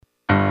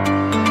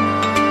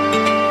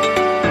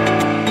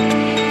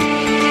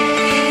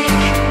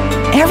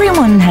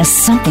Everyone has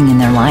something in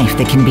their life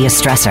that can be a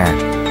stressor,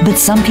 but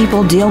some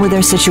people deal with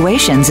their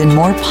situations in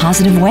more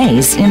positive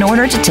ways in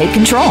order to take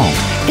control.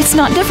 It's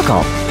not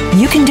difficult.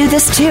 You can do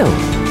this too.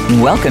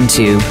 Welcome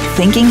to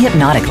Thinking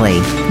Hypnotically,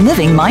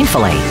 Living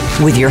Mindfully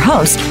with your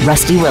host,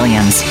 Rusty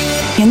Williams.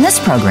 In this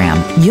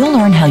program, you'll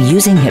learn how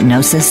using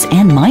hypnosis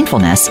and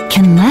mindfulness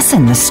can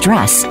lessen the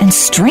stress and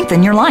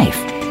strengthen your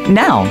life.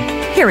 Now,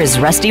 here is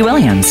Rusty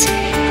Williams.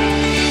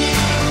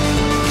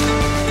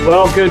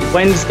 Well, good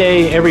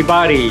Wednesday,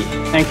 everybody.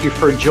 Thank you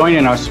for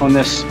joining us on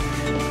this,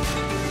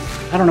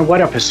 I don't know what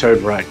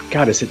episode we're at.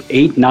 God, is it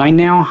 8, 9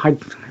 now?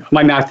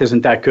 My math isn't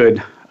that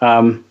good.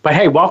 But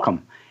hey,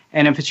 welcome.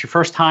 And if it's your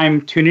first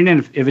time tuning in,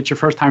 if it's your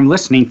first time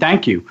listening,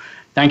 thank you.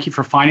 Thank you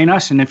for finding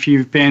us. And if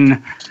you've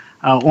been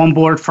on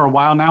board for a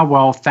while now,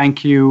 well,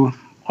 thank you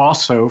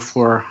also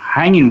for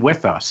hanging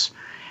with us.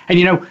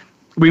 And,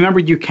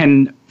 remember, you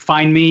can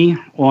find me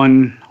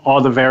on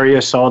all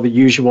the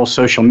usual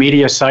social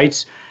media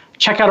sites.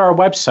 Check out our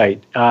website,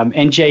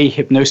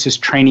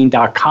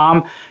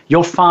 njhypnosistraining.com.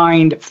 You'll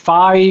find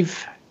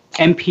 5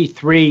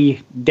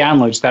 MP3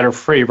 downloads that are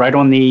free right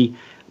on the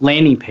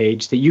landing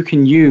page that you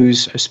can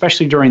use,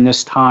 especially during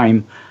this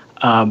time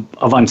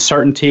of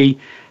uncertainty.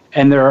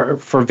 And they're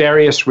for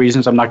various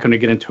reasons. I'm not going to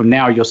get into them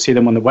now. You'll see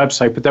them on the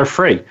website, but they're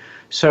free.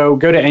 So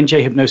go to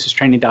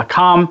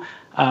njhypnosistraining.com,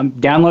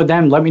 download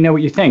them, let me know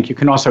what you think. You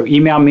can also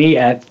email me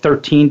at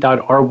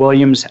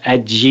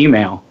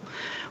 13.rwilliams@gmail.com.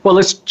 Well,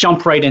 let's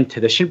jump right into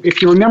this.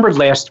 If you remembered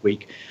last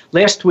week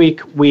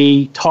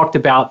we talked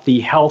about the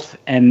health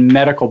and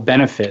medical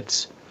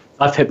benefits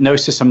of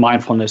hypnosis and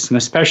mindfulness, and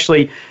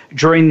especially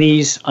during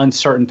these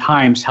uncertain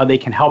times, how they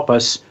can help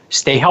us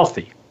stay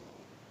healthy.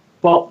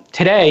 Well,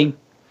 today,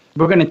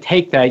 we're going to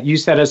take that,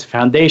 use that as a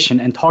foundation,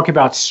 and talk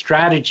about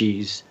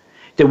strategies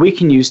that we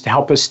can use to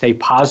help us stay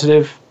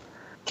positive,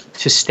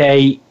 to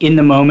stay in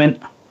the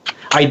moment,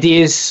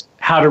 ideas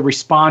how to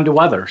respond to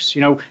others,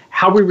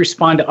 how we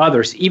respond to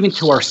others, even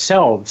to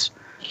ourselves,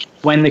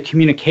 when the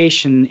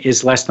communication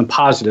is less than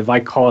positive.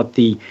 I call it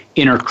the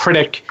inner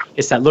critic.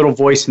 It's that little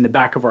voice in the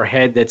back of our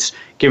head that's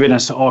giving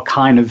us all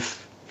kind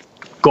of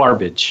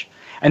garbage.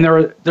 And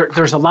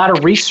there's a lot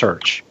of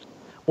research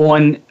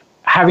on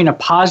having a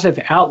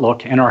positive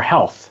outlook in our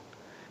health.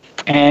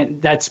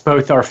 And that's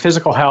both our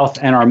physical health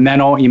and our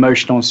mental,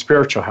 emotional, and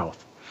spiritual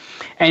health.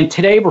 And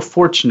today we're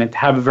fortunate to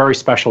have a very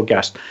special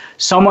guest,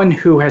 someone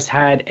who has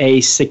had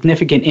a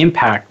significant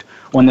impact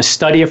on the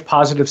study of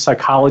positive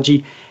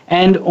psychology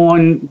and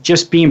on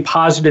just being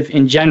positive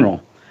in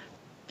general.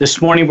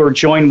 This morning we're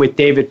joined with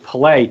David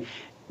Pillay.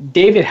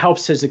 David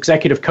helps his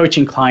executive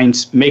coaching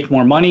clients make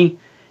more money,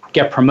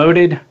 get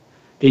promoted,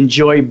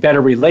 enjoy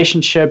better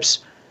relationships,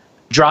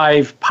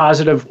 drive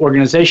positive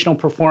organizational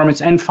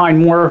performance, and find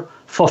more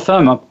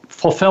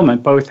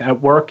fulfillment both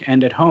at work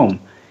and at home.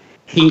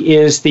 He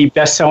is the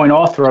best-selling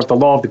author of The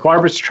Law of the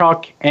Garbage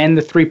Truck and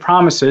The 3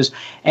 Promises,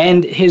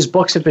 and his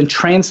books have been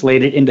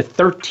translated into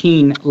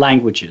 13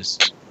 languages.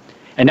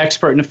 An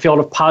expert in the field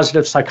of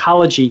positive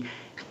psychology,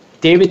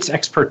 David's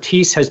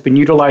expertise has been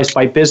utilized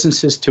by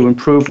businesses to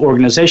improve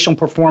organizational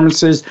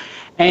performances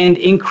and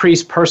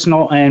increase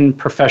personal and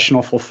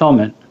professional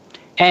fulfillment.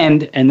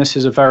 And this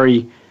is a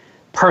very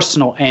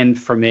personal end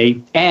for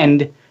me,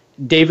 and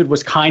David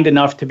was kind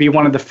enough to be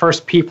one of the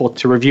first people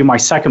to review my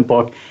second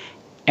book,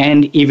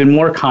 and even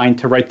more kind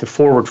to write the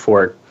foreword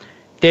for it.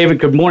 David,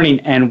 good morning,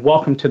 and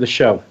welcome to the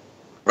show.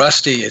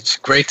 Rusty, it's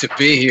great to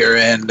be here,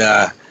 and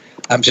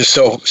I'm just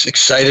so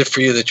excited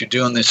for you that you're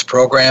doing this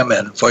program,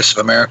 and Voice of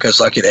America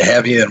is lucky to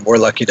have you, and we're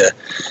lucky to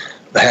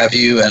have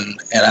you, and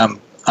I'm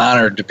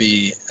honored to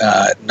be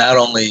not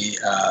only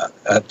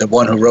the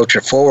one who wrote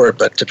your foreword,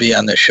 but to be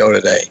on this show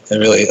today. I'm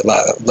really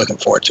looking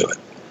forward to it.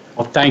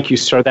 Well, thank you,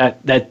 sir.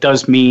 That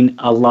does mean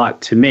a lot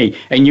to me.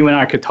 And you and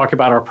I could talk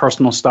about our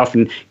personal stuff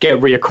and get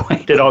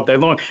reacquainted all day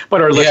long,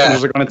 but our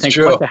listeners are going to think,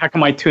 what the heck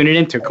am I tuning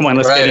into? Come on,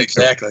 let's get into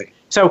exactly. it.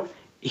 So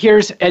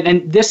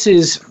and this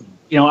is,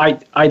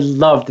 I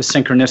love the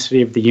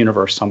synchronicity of the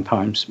universe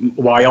sometimes.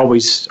 Well, I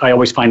always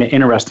find it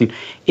interesting.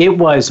 It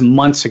was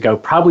months ago,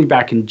 probably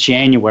back in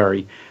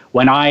January,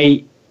 when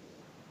I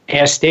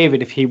asked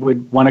David if he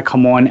would want to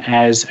come on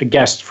as a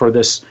guest for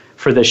this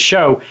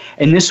show.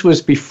 And this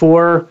was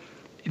before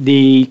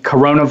the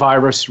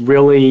coronavirus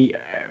really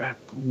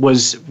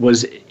was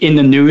in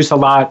the news a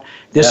lot.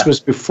 This was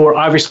before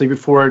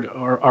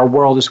our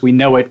world as we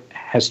know it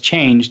has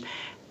changed.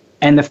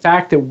 And the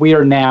fact that we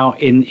are now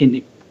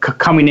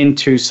coming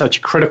into such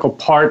a critical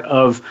part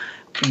of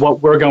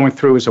what we're going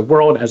through as a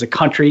world, as a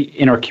country,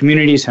 in our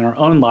communities, in our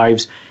own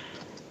lives,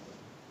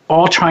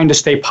 all trying to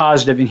stay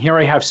positive. And here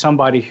I have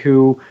somebody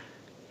who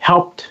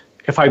helped,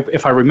 if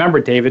I remember,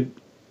 David,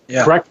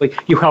 correctly,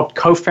 you helped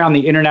co-found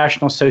the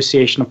International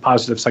Association of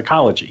Positive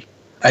Psychology.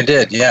 I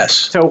did, yes.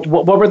 So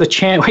what were the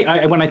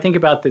when I think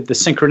about the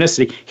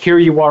synchronicity, here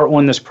you are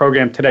on this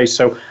program today,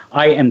 so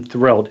I am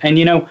thrilled. And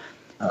me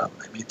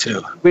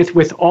too.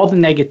 With all the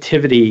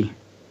negativity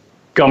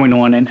going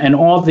on and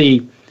all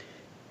the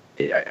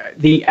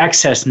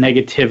excess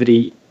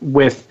negativity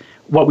with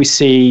what we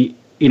see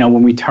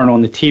when we turn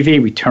on the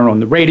TV, we turn on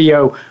the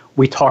radio,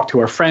 we talk to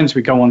our friends,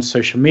 we go on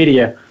social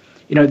media,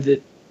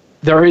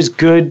 there is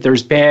good,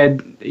 there's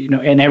bad,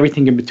 and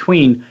everything in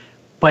between.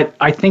 But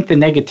I think the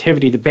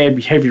negativity, the bad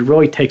behavior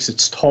really takes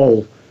its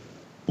toll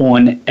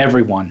on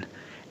everyone.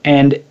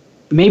 And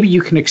maybe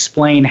you can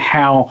explain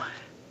how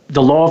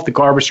the law of the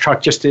garbage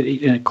truck, just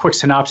in a quick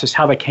synopsis,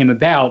 how that came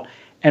about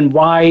and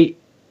why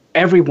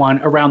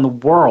everyone around the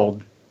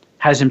world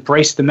has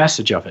embraced the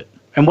message of it.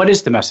 And what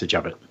is the message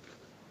of it?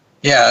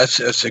 Yeah,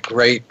 it's a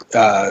great,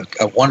 a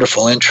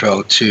wonderful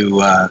intro to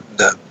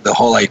the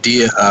whole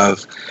idea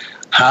of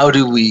how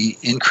do we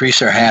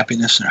increase our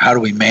happiness and how do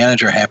we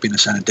manage our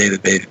happiness on a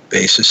day-to-day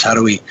basis? How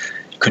do we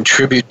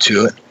contribute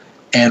to it?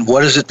 And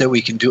what is it that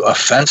we can do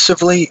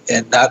offensively,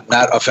 and not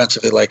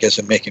offensively like as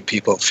in making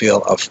people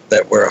feel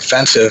that we're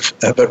offensive,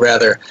 but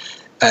rather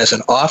as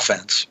an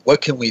offense?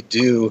 What can we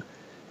do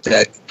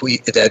that we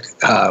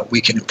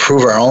can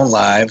improve our own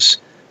lives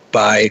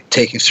by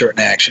taking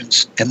certain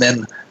actions? And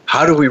then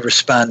how do we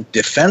respond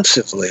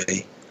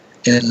defensively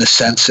in the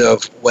sense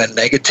of when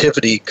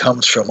negativity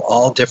comes from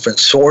all different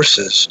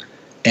sources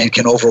and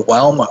can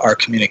overwhelm our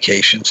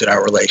communications and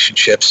our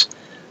relationships?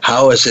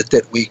 How is it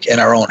that we, in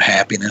our own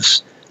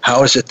happiness,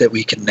 how is it that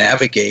we can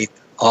navigate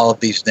all of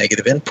these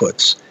negative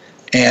inputs?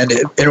 And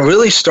it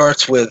really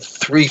starts with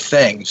three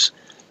things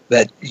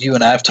that you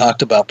and I have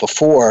talked about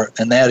before,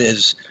 and that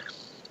is,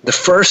 the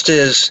first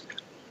is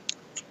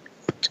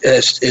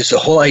the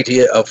whole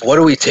idea of what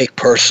do we take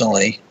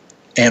personally,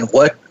 and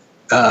what,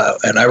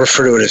 and I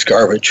refer to it as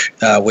garbage,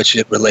 which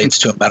it relates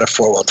to a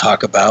metaphor we'll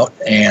talk about,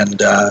 and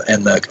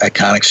the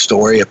iconic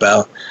story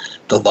about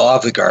the law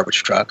of the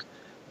garbage truck.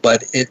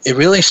 But it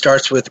really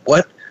starts with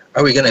what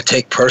are we going to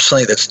take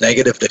personally that's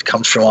negative that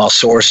comes from all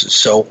sources.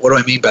 So what do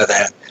I mean by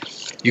that?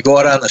 You go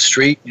out on the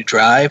street, you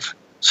drive,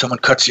 someone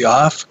cuts you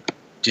off.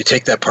 Do you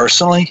take that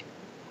personally?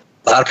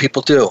 A lot of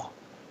people do.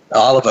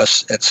 All of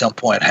us at some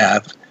point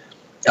have.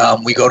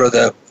 We go to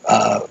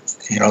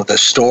the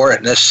store,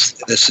 and this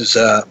is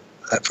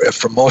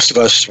for most of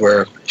us,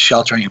 we're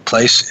sheltering in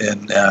place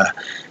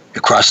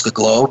across the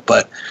globe,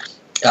 but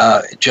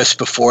just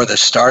before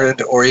this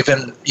started, or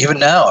even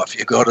now, if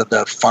you go to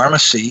the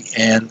pharmacy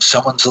and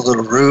someone's a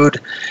little rude,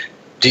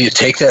 do you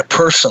take that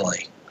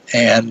personally?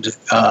 And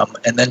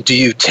then do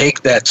you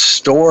take that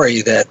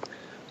story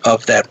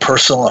of that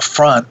personal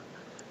affront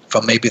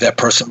from maybe that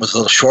person was a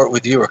little short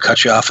with you or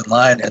cut you off in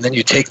line, and then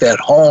you take that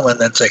home, and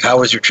then it's like, how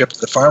was your trip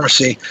to the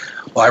pharmacy?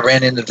 Well, I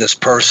ran into this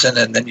person,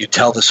 and then you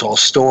tell this whole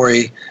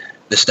story,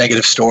 this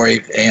negative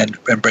story, and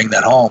bring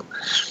that home.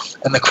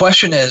 And the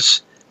question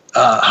is,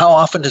 how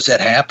often does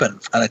that happen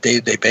on a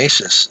day-to-day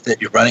basis,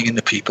 that you're running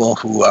into people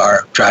who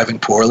are driving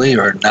poorly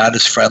or not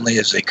as friendly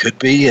as they could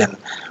be, and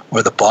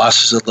or the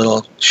boss is a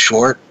little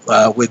short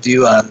with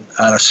you on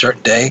a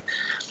certain day?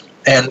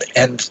 And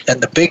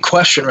the big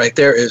question right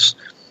there is,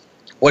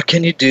 what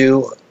can you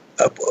do?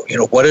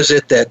 What is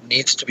it that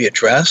needs to be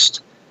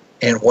addressed,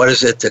 and what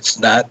is it that's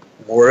not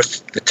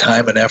worth the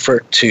time and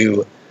effort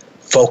to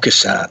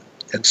focus on?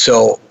 And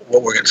so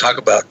what we're going to talk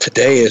about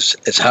today is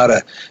how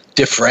to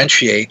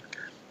differentiate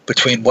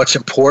between what's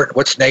important,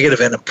 what's negative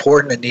and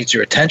important and needs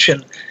your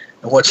attention,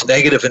 and what's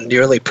negative and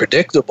nearly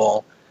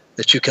predictable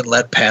that you can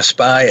let pass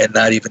by and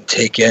not even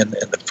take in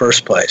the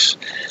first place.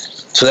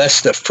 So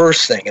that's the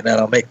first thing, and then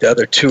I'll make the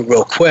other two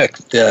real quick.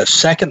 The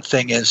second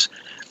thing is,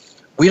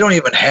 we don't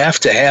even have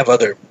to have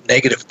other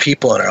negative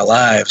people in our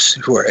lives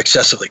who are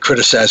excessively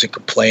criticizing,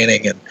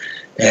 complaining,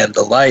 and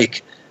the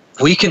like.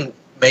 We can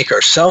make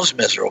ourselves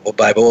miserable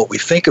by what we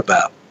think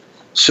about.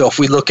 So if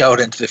we look out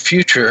into the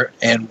future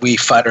and we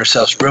find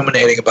ourselves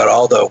ruminating about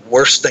all the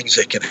worst things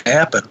that can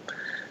happen,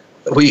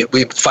 we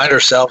find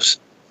ourselves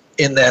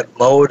in that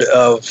mode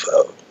of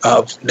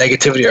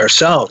negativity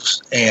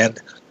ourselves, and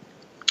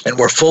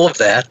we're full of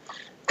that.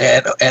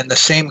 And the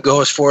same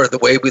goes for the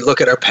way we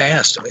look at our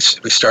past, and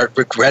we start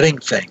regretting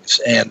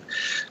things. And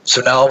so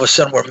now all of a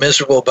sudden we're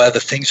miserable by the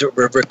things that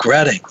we're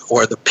regretting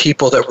or the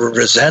people that we're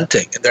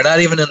resenting. And they're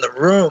not even in the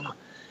room,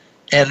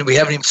 and we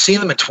haven't even seen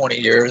them in 20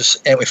 years,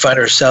 and we find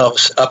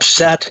ourselves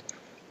upset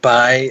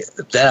by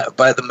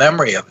the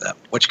memory of them,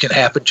 which can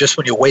happen just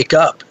when you wake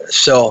up.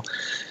 So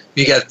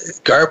you got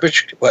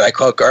garbage, what I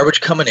call garbage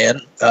coming in,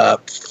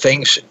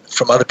 things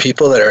from other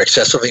people that are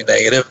excessively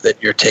negative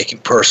that you're taking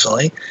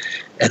personally.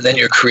 And then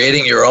you're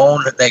creating your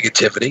own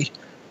negativity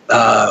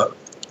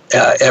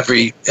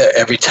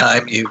every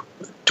time you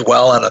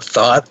dwell on a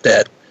thought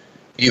that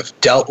you've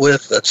dealt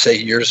with, let's say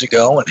years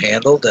ago, and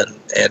handled, and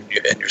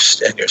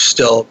you're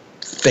still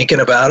thinking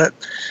about it.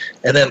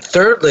 And then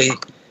thirdly,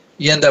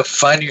 you end up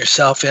finding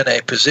yourself in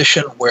a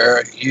position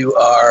where you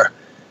are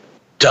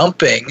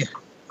dumping,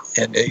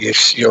 and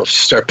you'll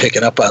start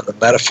picking up on the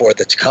metaphor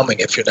that's coming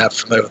if you're not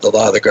familiar with the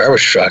law of the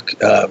garbage truck.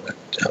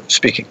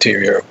 Speaking to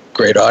your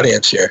great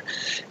audience here,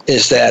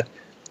 is that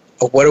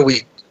what are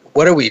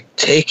we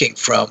taking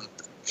from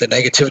the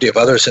negativity of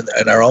others and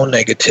our own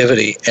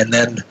negativity, and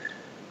then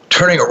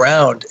turning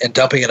around and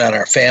dumping it on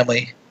our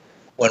family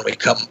when we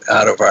come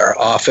out of our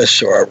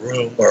office or our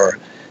room or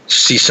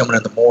see someone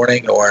in the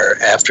morning or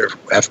after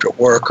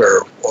work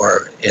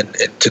or in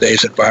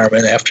today's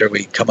environment after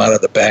we come out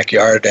of the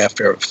backyard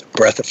after a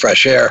breath of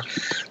fresh air,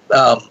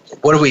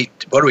 what are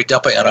we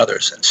dumping on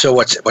others? And so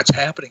what's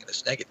happening in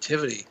this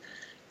negativity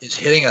is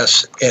hitting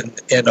us in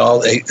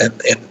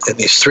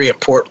these three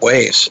important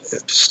ways: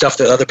 stuff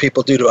that other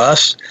people do to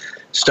us,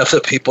 stuff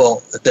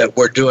that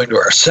we're doing to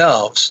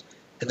ourselves,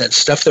 and then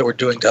stuff that we're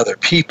doing to other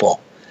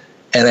people.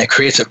 And that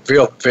creates a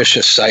real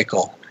vicious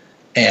cycle.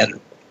 And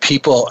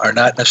people are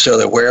not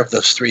necessarily aware of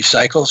those three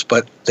cycles,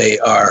 but they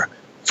are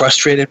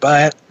frustrated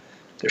by it.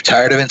 They're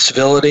tired of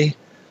incivility.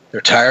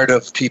 They're tired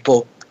of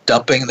people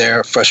dumping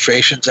their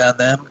frustrations on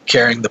them,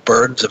 carrying the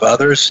burdens of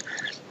others.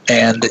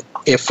 And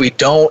if we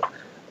don't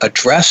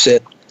address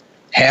it,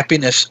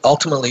 happiness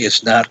ultimately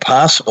is not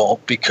possible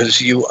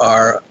because you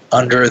are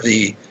under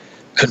the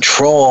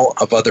control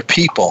of other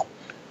people.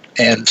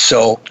 And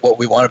so what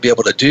we want to be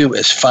able to do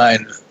is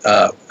find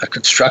a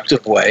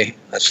constructive way.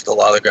 That's the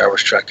law of the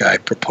garbage truck I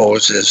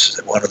propose is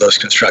one of those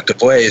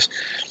constructive ways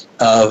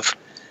of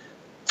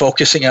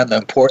focusing on the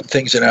important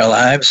things in our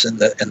lives and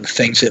the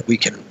things that we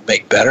can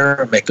make better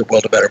and make the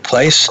world a better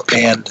place,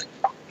 and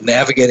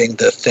navigating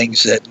the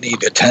things that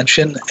need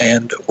attention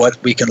and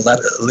what we can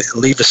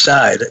leave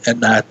aside and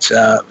not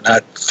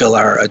fill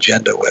our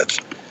agenda with.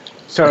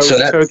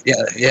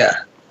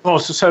 Well,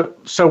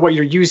 so what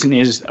you're using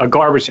is a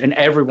garbage, and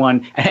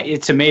everyone,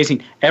 it's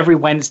amazing. Every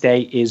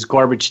Wednesday is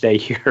garbage day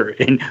here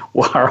in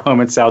our home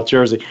in South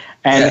Jersey.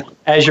 And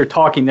as you're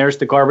talking, there's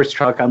the garbage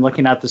truck. I'm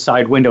looking out the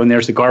side window, and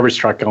there's the garbage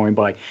truck going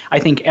by. I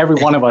think every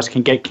one of us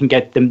can get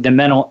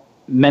the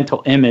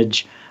mental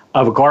image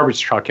of a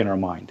garbage truck in our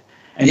mind.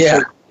 And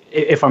so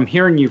if I'm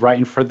hearing you right,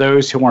 and for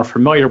those who aren't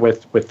familiar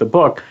with the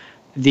book,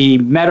 the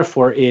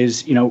metaphor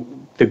is,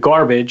 the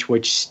garbage,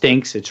 which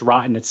stinks, it's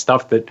rotten, it's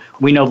stuff that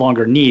we no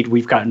longer need,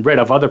 we've gotten rid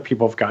of, other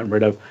people have gotten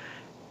rid of,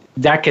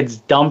 that gets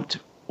dumped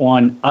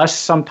on us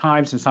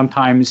sometimes, and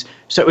sometimes,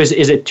 so is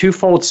it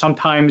twofold?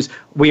 Sometimes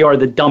we are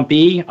the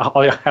dumpee.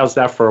 How's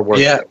that for a word?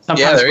 Yeah.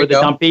 Sometimes we're the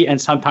dumpee, and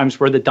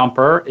sometimes we're the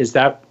dumper. Is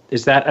that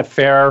a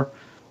fair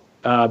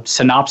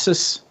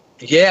synopsis?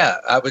 Yeah,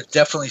 I would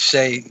definitely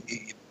say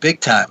big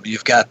time.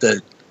 You've got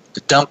the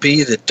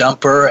dumpee, the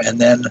dumper,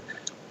 and then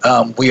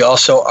we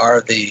also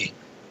are the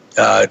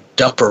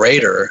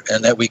dumperator,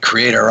 and that we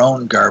create our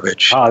own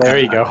garbage. Oh, there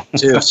you go.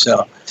 Too.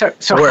 So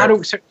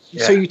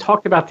you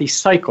talked about these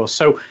cycles.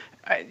 So,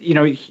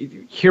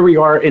 here we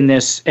are in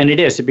this, and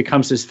it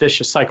becomes this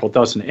vicious cycle,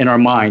 doesn't it, in our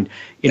mind?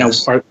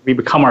 We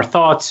become our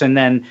thoughts, and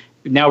then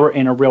now we're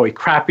in a really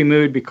crappy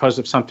mood because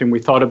of something we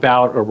thought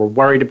about or we're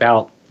worried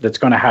about that's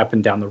going to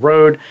happen down the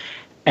road,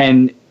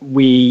 and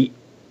we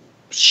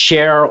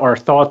share our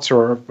thoughts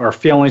or our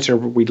feelings, or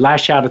we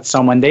lash out at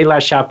someone, they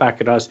lash out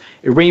back at us.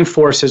 It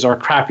reinforces our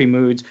crappy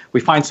moods. We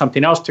find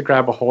something else to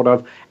grab a hold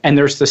of, and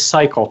there's this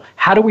cycle.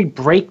 How do we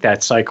break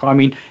that cycle? I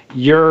mean,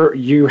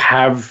 you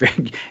have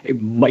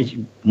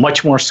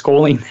much more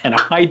schooling than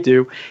I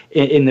do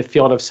in the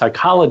field of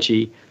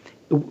psychology,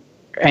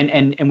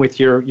 and with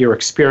your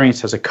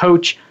experience as a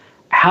coach.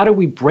 How do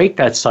we break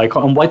that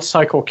cycle, and what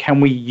cycle can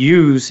we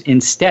use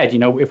instead?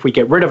 If we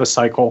get rid of a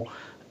cycle,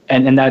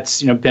 and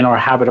that's been our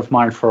habit of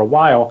mind for a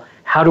while,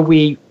 how do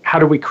we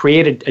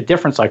create a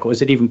different cycle?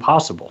 Is it even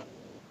possible?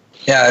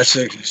 Yeah, that's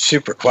a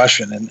super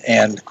question,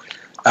 and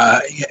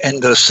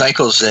those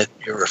cycles that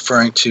you're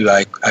referring to,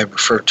 I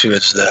refer to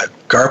as the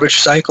garbage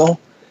cycle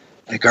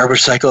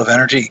of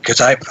energy,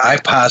 because I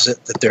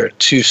posit that there are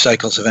two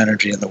cycles of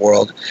energy in the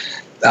world,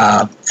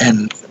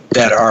 and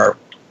that are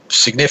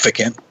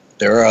significant.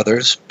 There are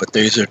others, but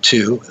these are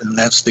two, and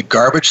that's the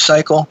garbage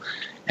cycle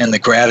and the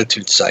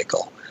gratitude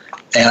cycle.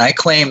 And I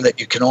claim that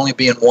you can only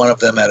be in one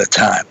of them at a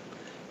time.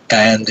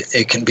 And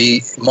it can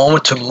be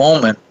moment to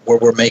moment where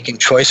we're making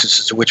choices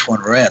as to which one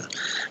we're in.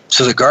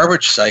 So the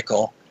garbage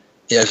cycle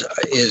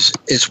is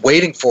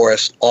waiting for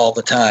us all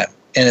the time.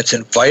 And it's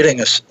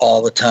inviting us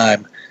all the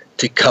time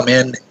to come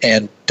in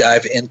and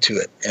dive into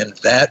it. And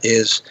that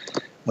is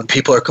when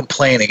people are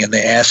complaining and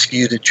they ask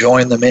you to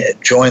join them.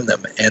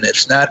 And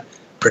it's not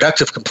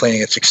productive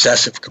complaining, it's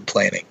excessive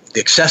complaining.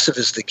 The excessive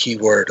is the key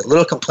word. A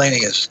little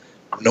complaining is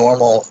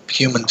normal.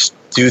 Humans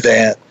do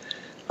that.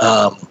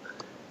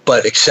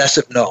 But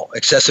excessive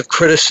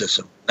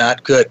criticism,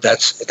 not good.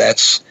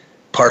 That's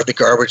part of the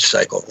garbage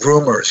cycle.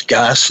 Rumors,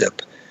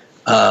 gossip,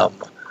 part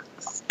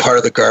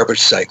of the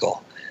garbage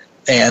cycle.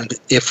 And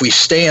if we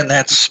stay in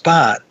that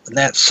spot, in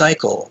that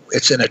cycle,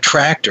 it's an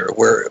attractor.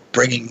 We're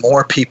bringing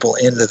more people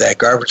into that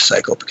garbage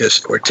cycle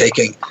because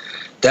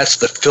that's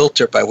the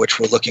filter by which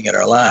we're looking at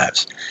our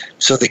lives.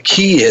 So the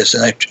key is,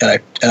 and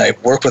I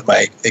work with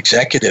my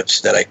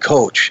executives that I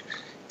coach,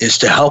 is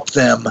to help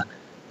them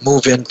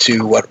move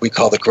into what we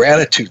call the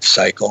gratitude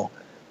cycle,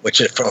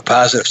 which is, from a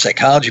positive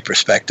psychology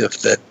perspective,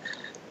 that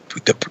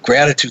the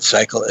gratitude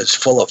cycle is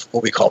full of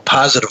what we call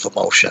positive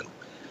emotion.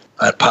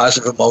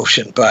 Positive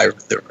emotion, by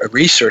the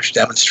research,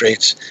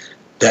 demonstrates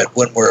that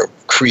when we're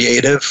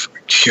creative,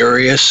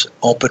 curious,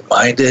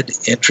 open-minded,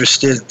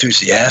 interested,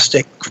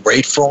 enthusiastic,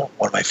 grateful,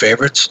 one of my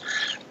favorites,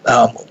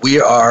 we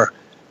are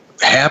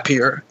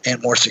happier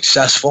and more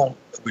successful.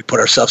 We put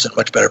ourselves in a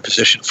much better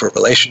position for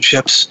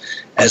relationships,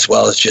 as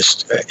well as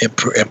just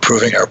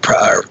improving our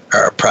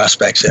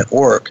prospects at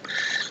work.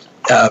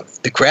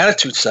 The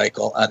gratitude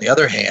cycle, on the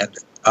other hand,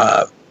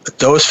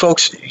 those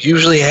folks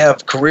usually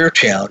have career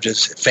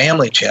challenges,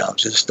 family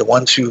challenges, the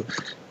ones who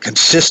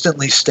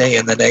consistently stay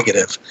in the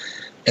negative.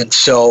 And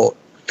so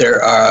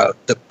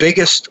the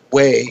biggest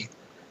way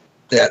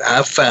that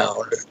I've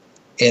found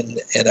in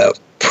a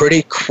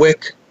pretty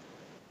quick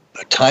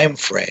time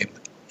frame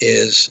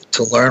is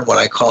to learn what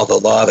I call the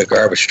law of the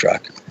garbage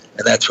truck.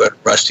 And that's what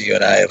Rusty, you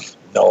and I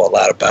know a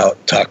lot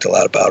about, talked a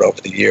lot about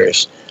over the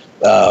years.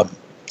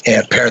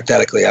 And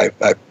parenthetically, I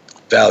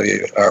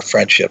value our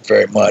friendship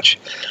very much.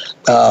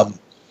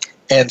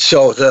 And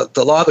so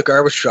the law of the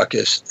garbage truck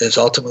is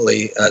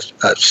ultimately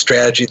a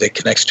strategy that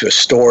connects to a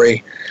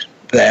story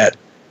that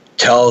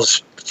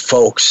tells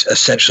folks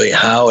essentially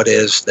how it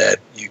is that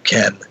you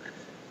can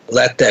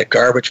let that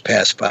garbage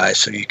pass by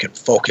so you can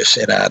focus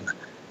in on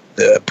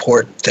the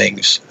important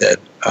things that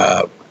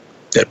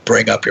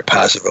bring up your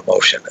positive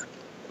emotion.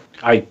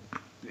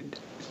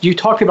 You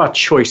talked about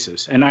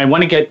choices, and I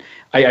want to get.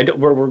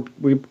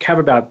 We have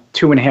about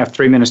 2.5,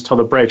 3 minutes till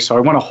the break, so I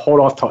want to hold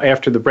off till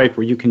after the break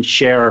where you can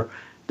share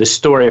the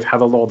story of how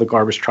the law of the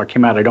garbage truck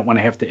came out. I don't want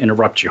to have to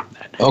interrupt you on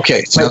that.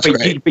 Okay, sounds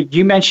great. But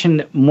you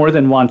mentioned more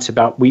than once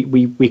about we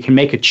can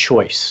make a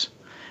choice.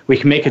 We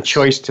can make a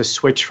choice to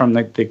switch from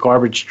the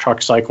garbage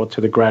truck cycle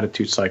to the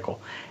gratitude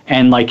cycle.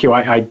 And like you,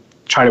 I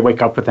try to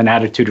wake up with an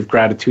attitude of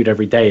gratitude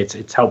every day.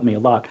 It's helped me a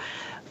lot.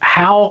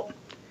 How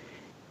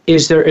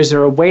is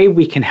there a way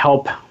we can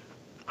help?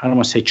 I don't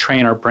want to say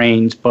train our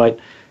brains, but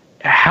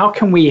how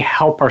can we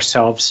help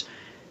ourselves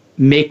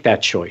make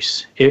that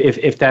choice?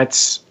 If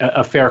that's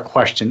a fair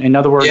question. In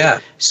other words,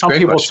 some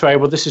people say,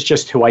 well, this is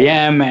just who I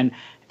am. And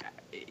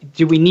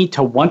do we need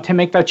to want to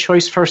make that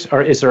choice first?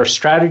 Or is there a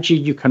strategy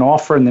you can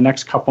offer in the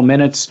next couple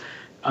minutes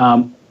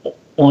on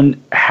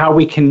how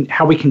we can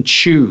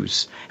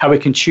choose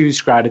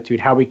gratitude,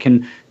 how we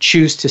can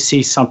choose to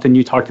see something?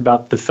 You talked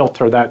about the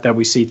filter that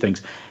we see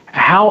things.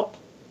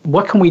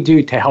 What can we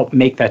do to help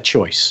make that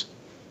choice?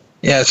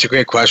 Yeah, it's a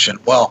great question.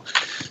 Well,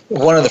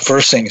 one of the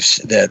first things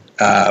that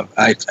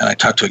I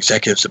talk to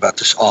executives about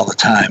this all the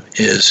time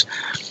is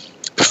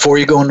before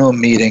you go into a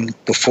meeting,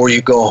 before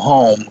you go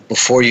home,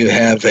 before you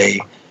have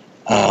a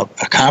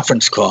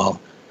conference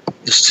call,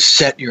 is to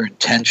set your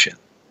intention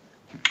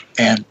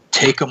and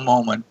take a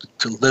moment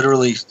to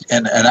literally,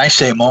 and I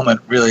say a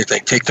moment, really,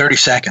 like take 30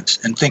 seconds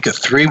and think of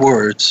 3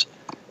 words.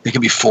 It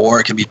can be 4,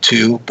 it can be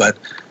 2, but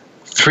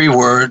 3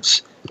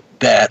 words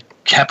that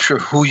capture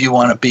who you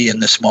want to be in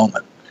this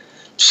moment.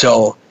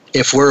 So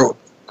if we're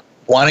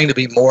wanting to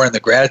be more in the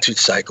gratitude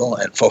cycle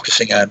and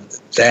focusing on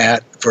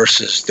that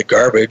versus the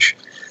garbage,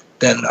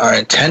 then our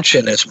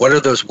intention is what are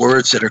those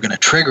words that are going to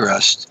trigger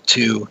us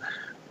to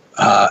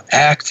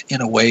act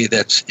in a way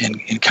that's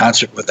in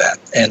concert with that.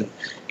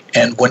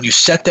 And when you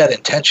set that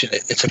intention,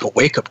 it's like a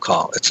wake-up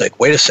call. It's like,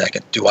 wait a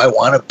second, do I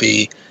want to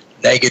be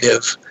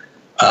negative,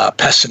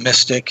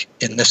 pessimistic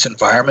in this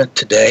environment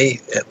today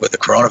with the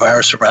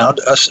coronavirus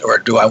around us, or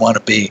do I want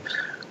to be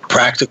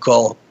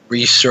practical,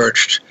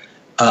 researched,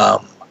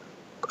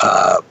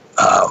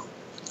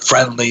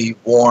 friendly,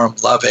 warm,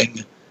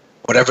 loving,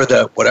 whatever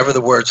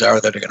the words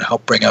are that are going to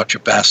help bring out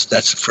your best?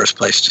 That's the first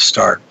place to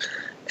start,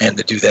 and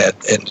to do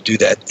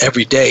that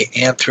every day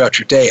and throughout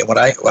your day. And what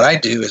I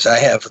do is I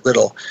have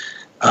little.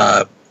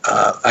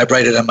 I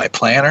write it on my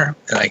planner,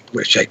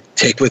 which I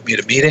take with me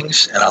to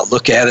meetings, and I'll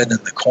look at it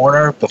in the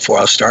corner before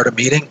I'll start a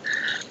meeting.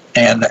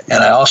 And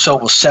I also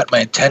will set my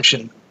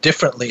intention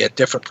differently at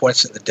different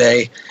points in the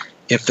day,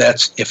 if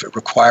it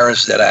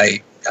requires that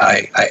I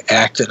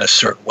act in a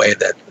certain way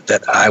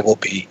that I will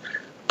be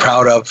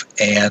proud of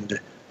and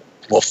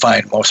will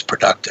find most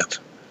productive.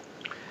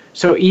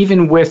 So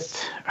even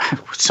with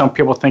some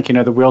people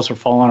thinking the wheels are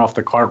falling off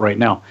the cart right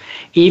now,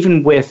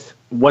 even with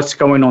what's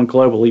going on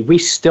globally, we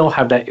still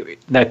have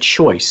that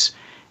choice.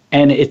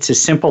 And it's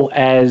as simple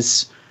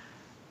as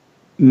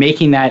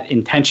making that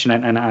intention,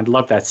 and I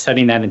love that,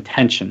 setting that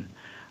intention.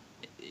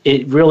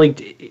 It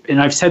really,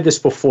 and I've said this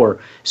before,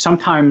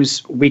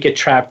 sometimes we get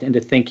trapped into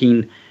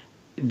thinking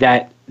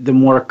that the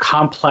more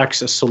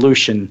complex a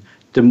solution,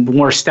 the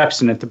more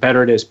steps in it, the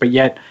better it is. But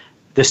yet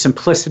the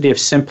simplicity of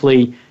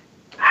simply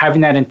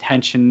having that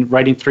intention,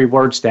 writing 3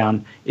 words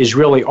down, is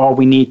really all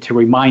we need to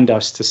remind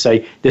us to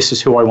say, this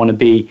is who I want to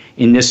be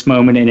in this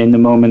moment and in the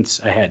moments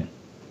ahead.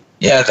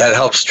 Yeah, that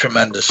helps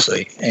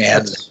tremendously.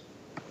 And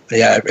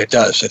yeah, it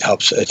does. It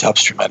helps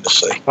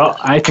tremendously. Well,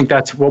 I think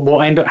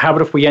we'll end up, how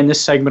about if we end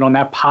this segment on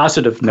that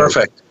positive note?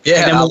 Perfect.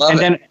 Yeah,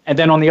 and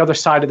then on the other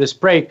side of this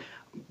break,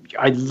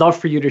 I'd love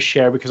for you to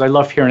share, because I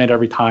love hearing it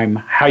every time,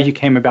 how you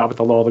came about with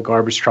the law of the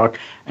garbage truck,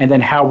 and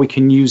then how we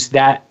can use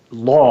that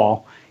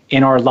law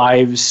in our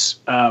lives,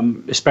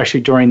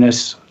 especially during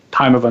this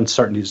time of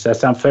uncertainty. Does that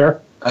sound fair?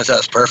 That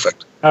sounds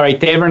perfect. All right,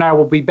 David and I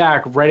will be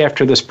back right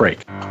after this break.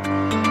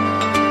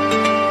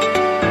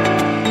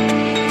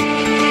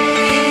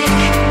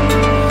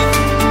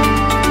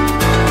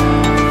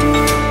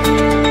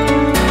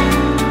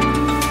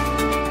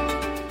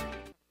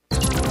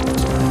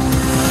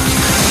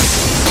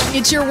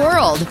 It's your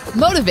world.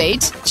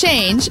 Motivate,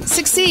 change,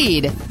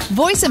 succeed.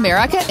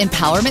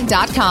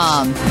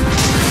 VoiceAmericaEmpowerment.com.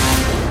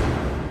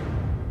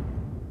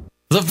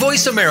 The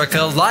Voice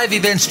America Live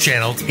Events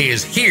channel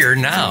is here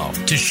now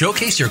to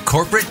showcase your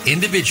corporate,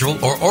 individual,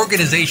 or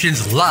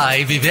organization's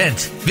live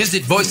event.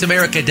 Visit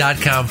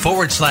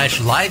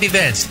voiceamerica.com/live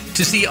events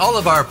to see all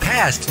of our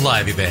past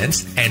live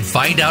events and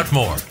find out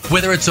more.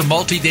 Whether it's a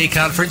multi-day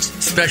conference,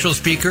 special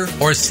speaker,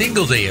 or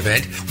single-day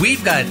event,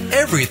 we've got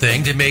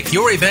everything to make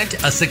your event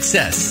a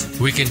success.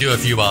 We can do a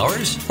few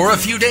hours or a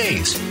few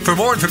days. For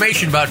more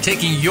information about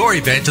taking your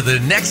event to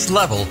the next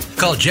level,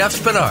 call Jeff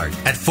Spinard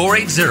at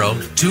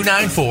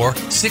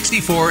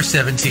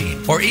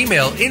 480-294-6417 or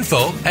email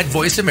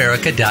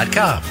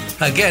info@voiceamerica.com.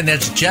 Again,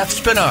 that's Jeff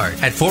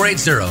Spinard at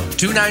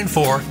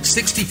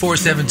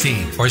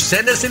 480-294-6417 or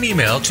send us an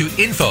email to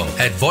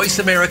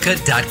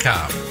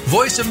info@voiceamerica.com.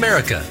 Voice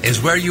America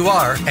is where you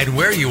are and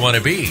where you want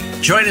to be.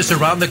 Join us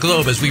around the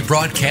globe as we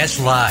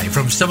broadcast live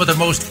from some of the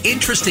most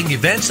interesting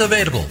events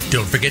available.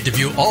 Don't forget to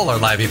view all our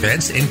live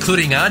events,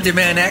 including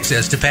on-demand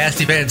access to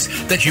past events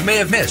that you may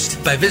have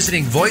missed by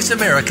visiting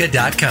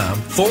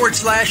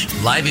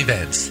voiceamerica.com/live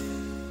events.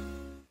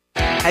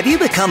 Have you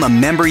become a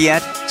member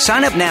yet?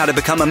 Sign up now to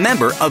become a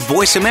member of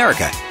Voice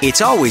America.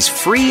 It's always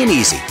free and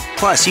easy.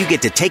 Plus, you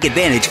get to take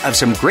advantage of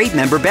some great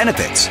member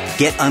benefits.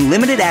 Get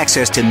unlimited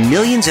access to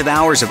millions of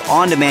hours of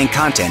on-demand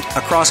content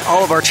across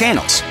all of our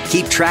channels.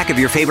 Keep track of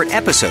your favorite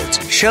episodes,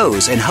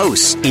 shows, and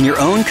hosts in your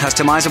own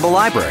customizable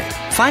library.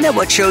 Find out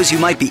what shows you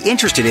might be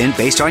interested in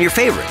based on your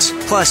favorites.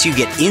 Plus, you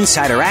get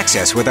insider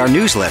access with our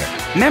newsletter.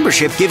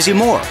 Membership gives you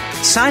more.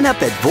 Sign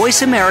up at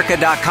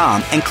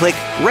voiceamerica.com and click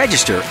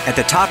register at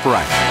the top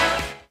right.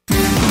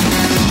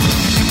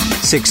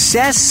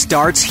 Success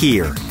starts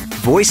here.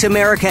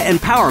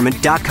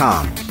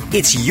 VoiceAmericaEmpowerment.com.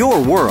 It's your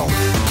world.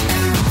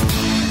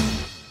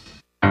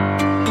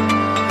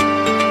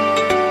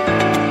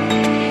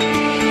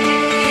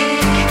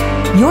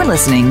 You're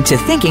listening to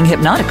Thinking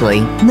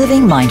Hypnotically,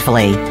 Living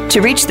Mindfully.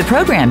 To reach the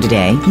program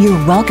today, you're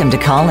welcome to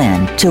call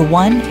in to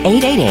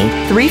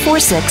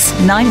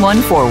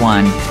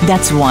 1-888-346-9141.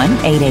 That's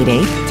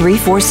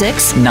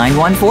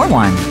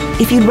 1-888-346-9141.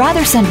 If you'd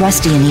rather send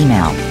Rusty an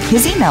email,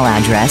 his email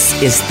address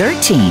is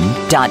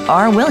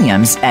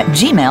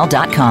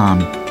 13.rwilliams@gmail.com.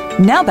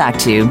 Now back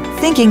to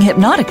Thinking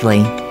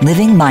Hypnotically,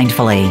 Living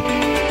Mindfully.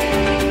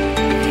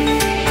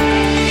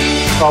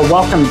 Well,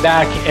 welcome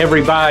back,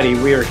 everybody.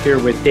 We are here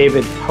with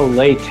David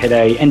Polay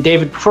today. And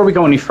David, before we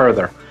go any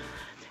further,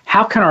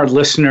 how can our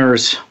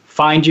listeners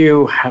find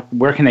you?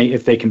 Where can they,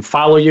 if they can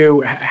follow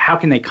you, how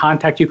can they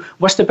contact you?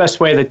 What's the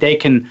best way that they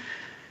can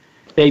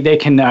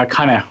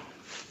kind of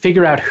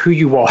figure out who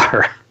you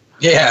are?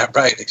 Yeah,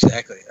 right,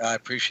 exactly. I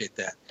appreciate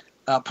that.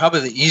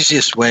 Probably the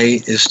easiest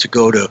way is to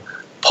go to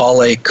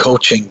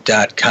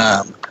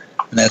paulaycoaching.com.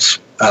 And that's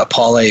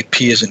Paulay,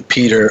 P as in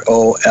Peter,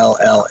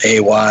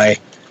 OLLAY,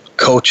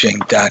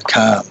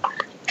 coaching.com.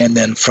 And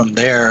then from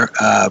there,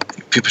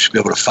 people should be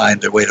able to find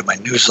their way to my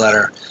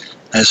newsletter,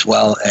 as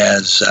well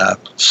as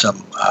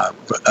some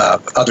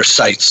other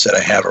sites that I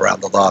have around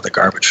the law of the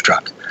garbage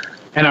truck.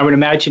 And I would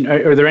imagine,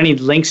 are there any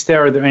links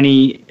there? Are there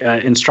any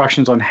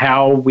instructions on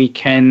how we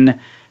can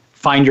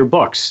find your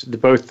books,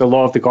 both The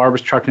Law of the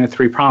Garbage Truck and The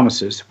Three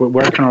Promises?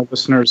 Where can our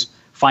listeners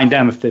find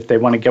them if they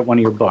want to get one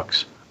of your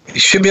books? You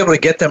should be able to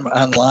get them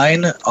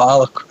online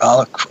all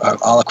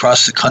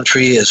across the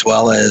country, as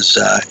well as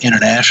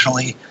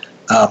internationally.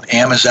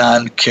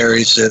 Amazon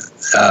carries it,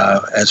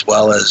 as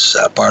well as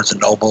Barnes &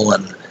 Noble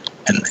and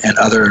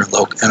other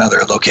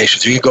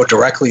locations. You can go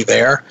directly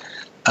there.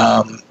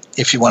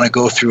 If you want to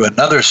go through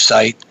another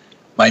site,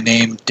 my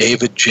name,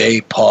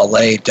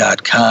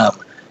 davidjpaulay.com,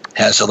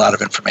 has a lot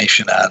of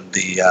information on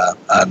the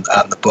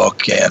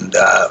book, and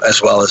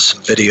as well as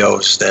some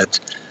videos that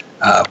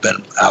have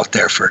been out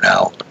there for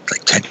now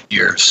like 10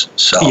 years.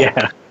 So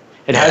yeah,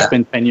 it has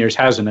been 10 years,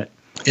 hasn't it?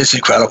 It's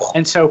incredible.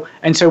 And so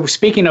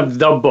speaking of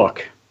the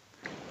book,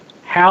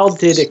 how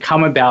did it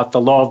come about,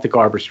 The Law of the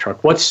Garbage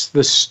Truck? What's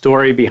the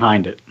story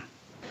behind it?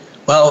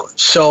 Well,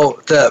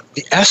 so the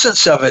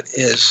essence of it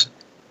is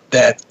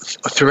that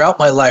throughout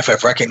my life,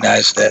 I've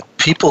recognized that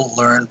people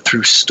learn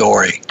through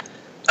story.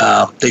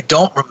 They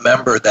don't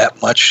remember that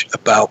much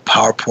about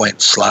PowerPoint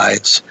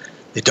slides.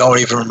 They don't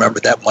even remember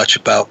that much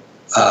about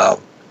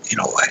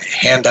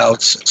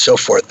handouts and so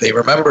forth. They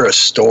remember a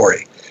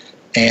story.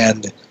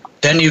 And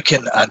then you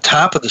can, on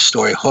top of the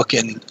story, hook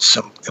in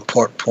some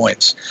important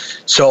points.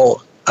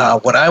 So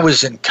when I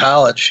was in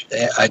college,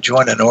 I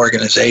joined an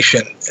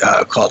organization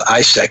called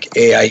ISEC,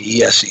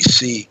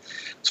 AIESEC.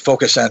 It's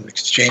focused on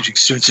exchanging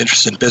students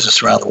interested in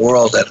business around the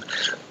world. And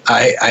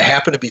I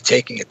happened to be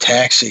taking a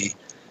taxi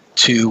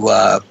to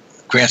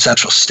Grand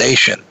Central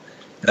Station,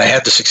 and I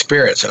had this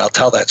experience, and I'll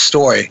tell that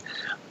story.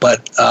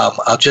 But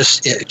I'll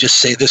just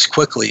say this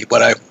quickly.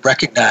 What I've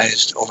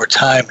recognized over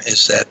time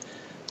is that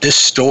this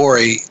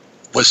story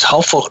was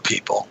helpful to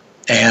people.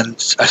 And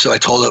so I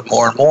told it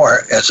more and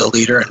more as a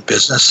leader in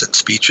business and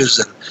speeches,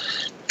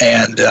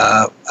 and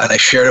I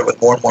shared it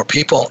with more and more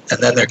people.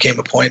 And then there came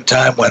a point in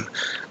time when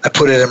I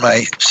put it in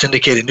my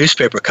syndicated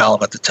newspaper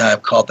column at the time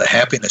called The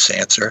Happiness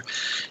Answer.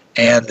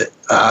 And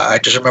I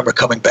just remember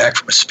coming back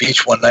from a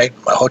speech one night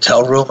in my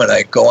hotel room, and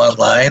I go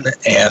online,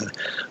 and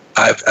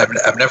I've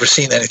never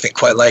seen anything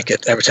quite like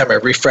it. Every time I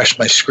refreshed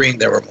my screen,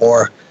 there were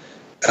more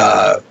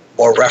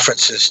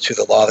references to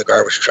the law of the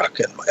garbage truck,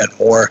 and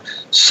more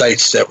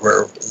sites that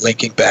were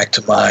linking back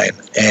to mine,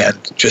 and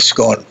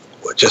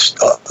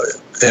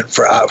and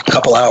for a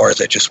couple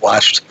hours I just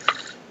watched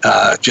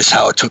just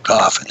how it took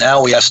off. And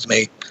now we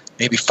estimate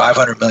maybe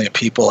 500 million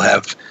people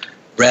have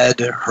read,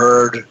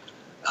 heard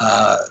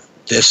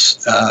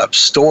this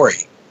story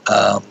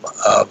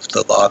of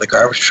the law of the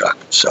garbage truck.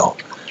 So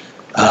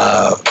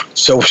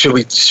should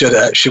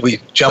we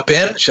jump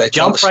in? Should I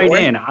jump right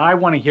in? I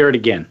want to hear it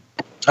again.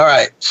 All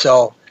right.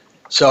 So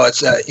it's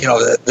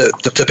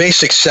the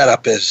basic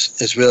setup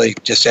is really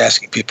just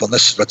asking people, and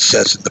this is what it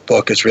says in the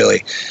book, is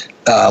really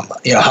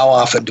how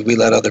often do we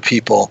let other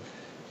people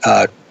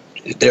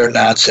their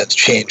nonsense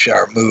change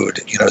our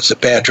mood? It's a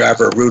bad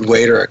driver, a rude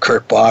waiter, a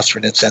curt boss, or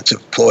an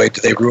insensitive employee.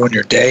 Do they ruin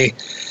your day?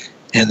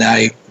 And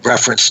I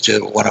referenced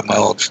to one of my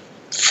old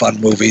fun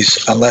movies,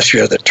 unless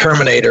you're the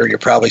Terminator, you're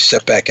probably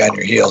set back on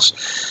your heels.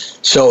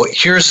 So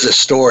here's the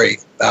story.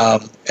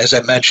 As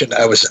I mentioned,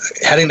 I was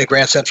heading to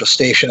Grand Central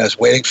Station. I was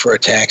waiting for a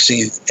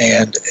taxi,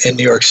 and in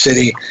New York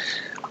City,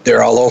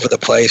 they're all over the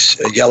place,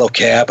 a yellow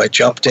cab. I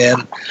jumped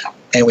in,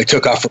 and we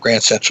took off for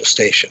Grand Central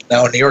Station.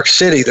 Now, in New York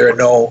City, there are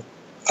no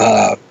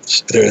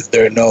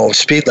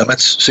speed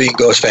limits, so you can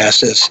go as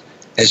fast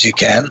as you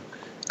can.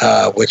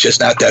 Which is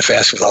not that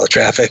fast with all the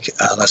traffic,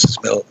 unless it's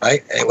middle of the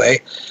night. Anyway,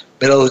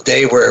 middle of the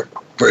day, we're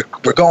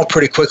going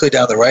pretty quickly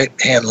down the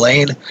right-hand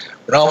lane,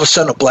 when all of a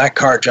sudden a black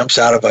car jumps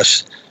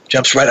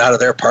right out of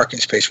their parking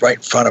space right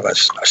in front of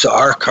us. So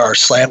our car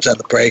slams on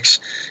the brakes,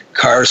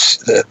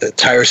 the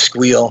tires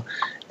squeal,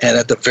 and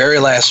at the very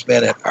last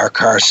minute, our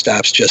car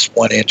stops just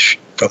 1 inch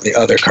from the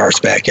other car's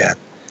back end.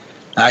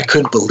 I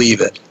couldn't believe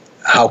it,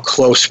 how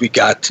close we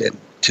got to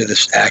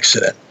this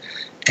accident,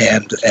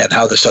 and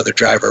how this other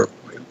driver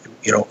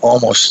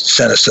almost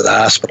sent us to the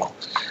hospital.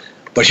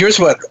 But here's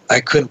what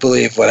I couldn't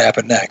believe what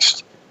happened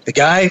next. The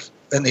guy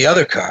in the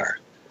other car,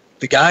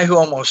 the guy who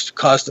almost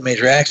caused the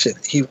major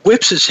accident, he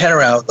whips his head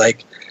around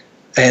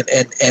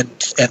and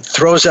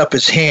throws up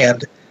his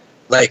hand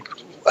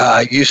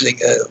using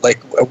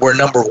we're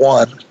number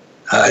one.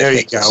 There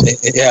you go.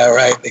 Yeah,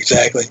 right,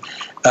 exactly.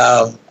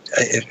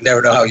 You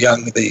never know how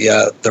young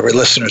the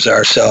listeners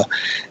are, so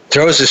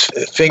throws his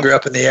finger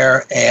up in the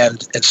air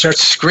and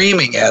starts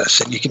screaming at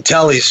us. And you can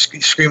tell he's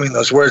screaming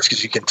those words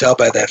because you can tell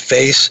by that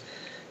face,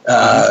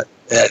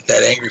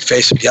 that angry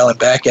face of yelling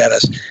back at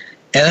us.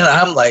 And then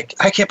I'm like,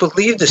 I can't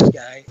believe this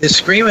guy is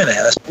screaming at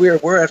us.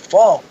 We're at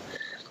fault.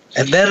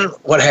 And then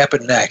what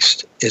happened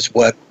next is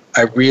what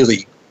I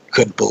really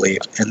couldn't believe,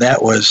 and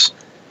that was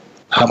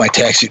how my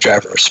taxi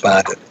driver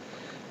responded.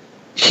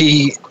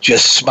 He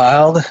just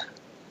smiled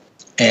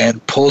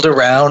and pulled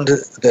around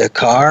the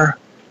car,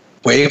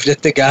 waved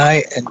at the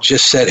guy, and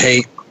just said,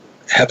 "Hey,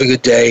 have a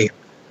good day."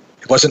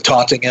 He wasn't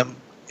taunting him.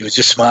 He was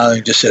just smiling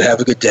and just said, "Have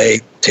a good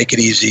day, take it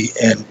easy,"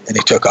 and he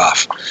took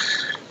off.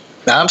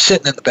 Now I'm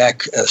sitting in the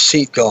back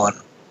seat going,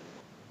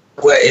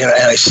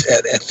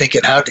 and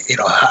thinking, how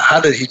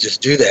did he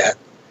just do that?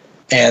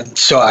 And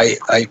so I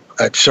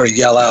sort of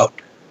yell out,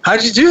 "How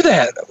did you do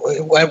that?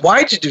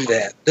 Why'd you do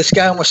that? This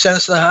guy almost sent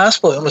us to the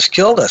hospital. He almost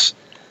killed us."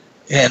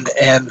 And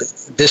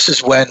this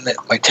is when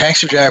my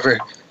taxi driver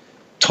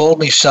told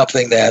me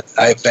something that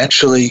I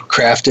eventually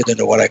crafted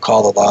into what I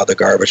call the law of the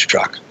garbage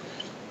truck.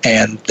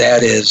 And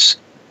that is,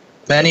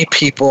 many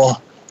people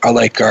are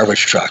like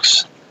garbage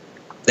trucks.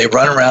 They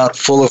run around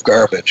full of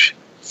garbage,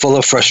 full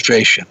of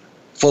frustration,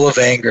 full of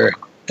anger,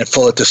 and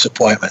full of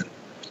disappointment.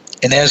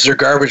 And as their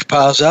garbage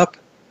piles up,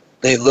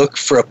 they look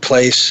for a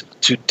place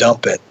to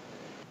dump it.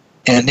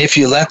 And if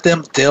you let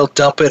them, they'll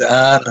dump it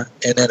on,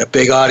 and in a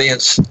big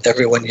audience,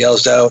 everyone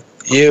yells out,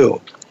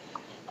 "You."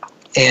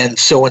 And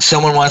so when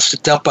someone wants to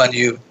dump on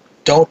you,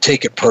 don't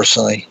take it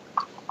personally.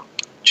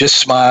 Just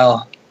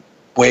smile,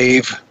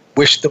 wave,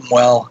 wish them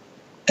well,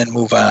 and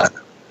move on.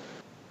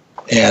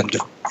 And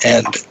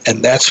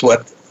that's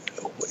what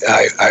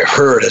I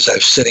heard as I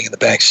was sitting in the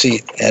back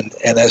seat. And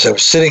as I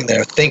was sitting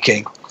there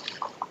thinking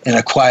in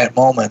a quiet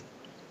moment,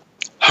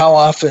 how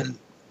often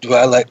do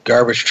I let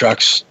garbage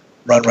trucks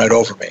run right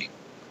over me?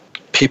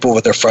 People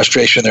with their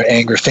frustration, their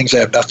anger, things I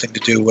have nothing to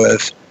do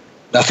with,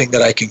 nothing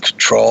that I can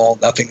control,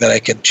 nothing that I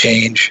can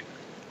change.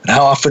 And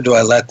how often do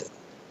I let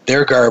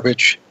their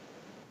garbage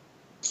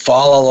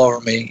fall all over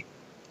me?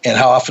 And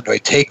how often do I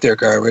take their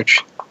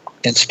garbage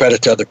and spread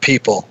it to other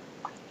people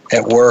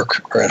at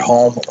work or at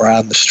home or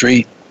on the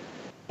street?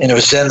 And it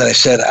was then that I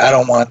said, I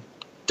don't want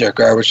their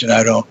garbage and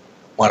I don't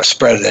want to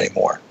spread it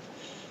anymore.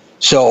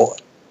 So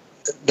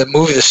the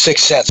movie The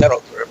Sixth Sense,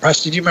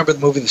 Russ, did you remember the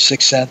movie The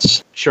Sixth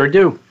Sense? Sure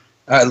do.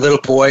 Little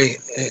boy,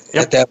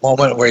 at that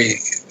moment where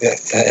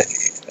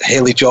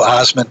Haley Joel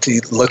Osment, he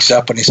looks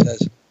up and he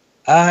says,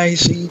 "I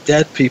see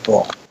dead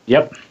people."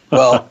 Yep.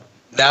 Well,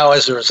 now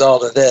as a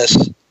result of this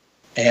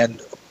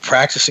and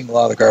practicing the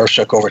law of the garbage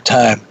truck over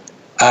time,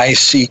 I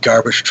see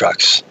garbage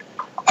trucks.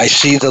 I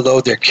see the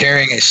load they're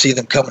carrying. I see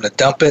them coming to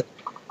dump it.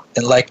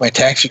 And like my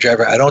taxi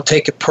driver, I don't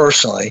take it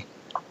personally.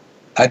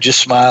 I just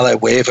smile, I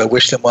wave, I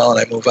wish them well, and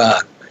I move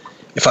on.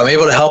 If I'm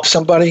able to help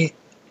somebody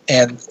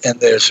and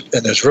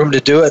there's room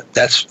to do it,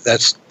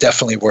 that's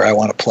definitely where I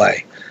want to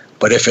play.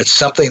 But if it's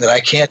something that I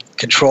can't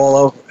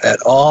control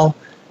at all,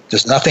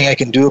 there's nothing I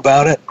can do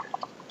about it,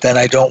 then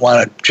I don't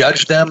want to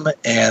judge them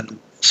and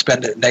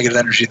spend negative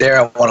energy there.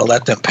 I want to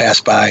let them pass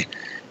by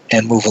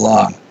and move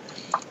along.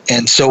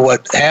 And so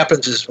what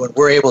happens is when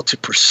we're able to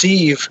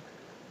perceive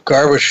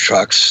garbage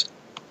trucks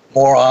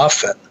more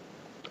often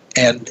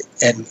and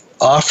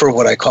offer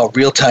what I call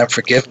real-time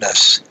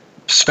forgiveness,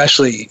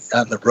 especially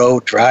on the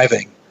road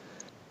driving,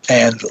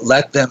 and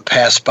let them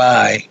pass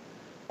by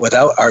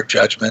without our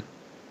judgment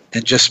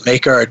and just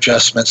make our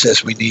adjustments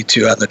as we need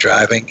to on the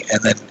driving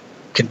and then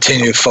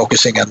continue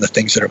focusing on the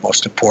things that are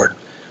most important,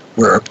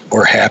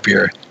 we're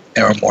happier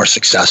and we're more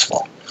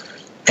successful.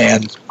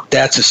 And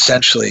that's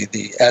essentially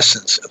the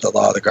essence of the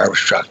law of the garbage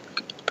truck.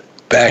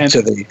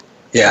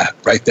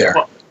 Right there.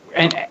 Well,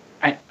 and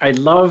I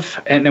love,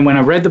 and then when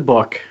I read the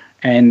book,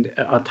 and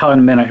I'll tell in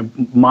a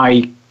minute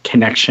my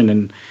connection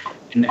and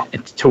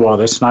to all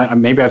this,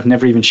 and maybe I've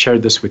never even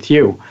shared this with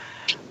you.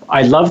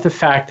 I love the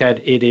fact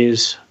that it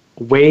is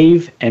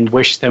wave and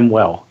wish them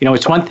well. You know,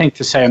 it's one thing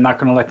to say I'm not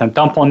going to let them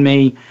dump on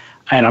me,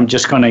 and I'm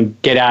just going to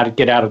get out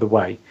of the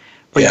way.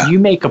 But you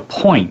make a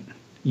point.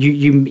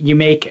 You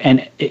make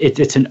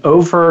it's an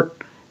overt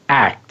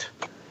act,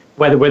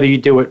 whether you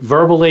do it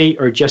verbally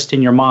or just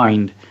in your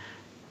mind,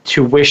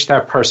 to wish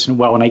that person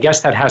well. And I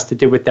guess that has to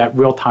do with that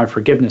real-time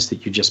forgiveness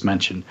that you just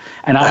mentioned.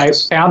 And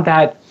nice.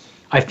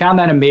 I found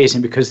that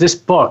amazing, because this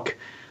book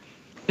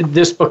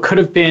could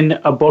have been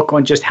a book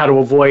on just how to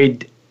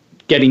avoid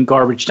getting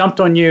garbage dumped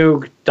on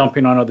you,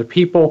 dumping on other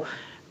people.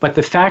 But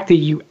the fact that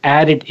you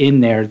added in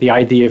there the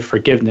idea of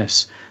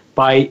forgiveness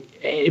by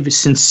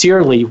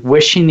sincerely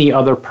wishing the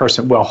other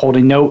person well,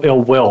 holding no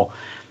ill will,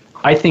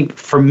 I think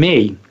for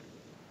me,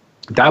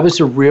 that was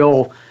a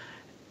real,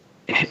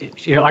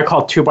 I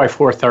call it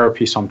 2x4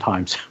 therapy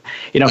sometimes.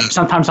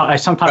 Sometimes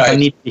I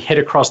need to be hit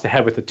across the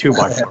head with a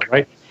 2x4,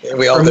 right?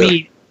 We all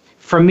do.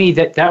 For me,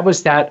 that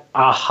was that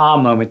aha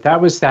moment.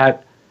 That was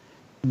that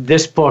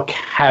this book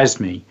has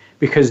me,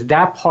 because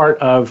that part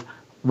of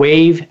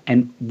wave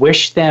and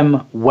wish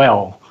them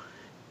well.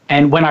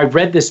 And when I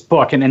read this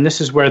book, and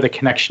this is where the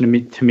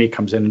connection to me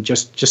comes in, and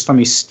just let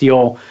me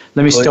steal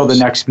the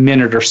next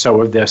minute or so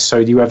of this, so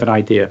you have an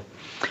idea.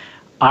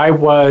 I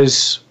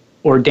was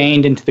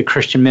ordained into the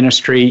Christian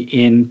ministry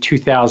in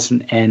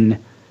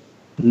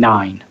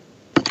 2009.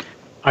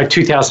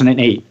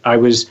 2008. I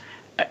was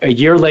a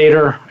year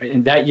later.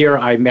 In that year,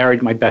 I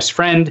married my best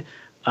friend.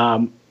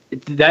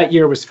 That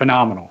year was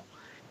phenomenal.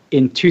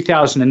 In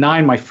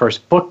 2009, my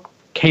first book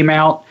came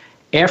out.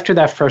 After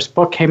that first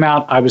book came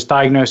out, I was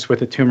diagnosed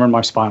with a tumor in my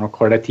spinal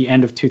cord at the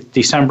end of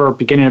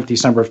beginning of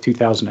December of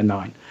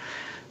 2009.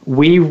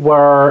 We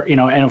were,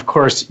 and of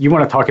course, you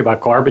want to talk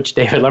about garbage,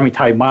 David. Let me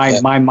tell you,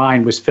 my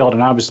mind was filled,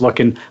 and I was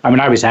looking.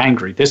 I was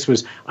angry.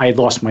 I had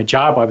lost my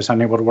job. I was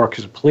unable to work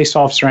as a police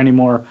officer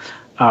anymore.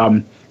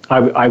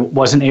 I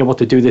wasn't able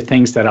to do the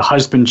things that a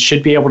husband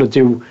should be able to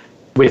do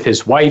with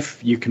his wife.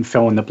 You can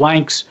fill in the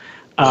blanks.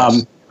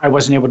 I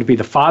wasn't able to be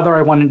the father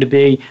I wanted to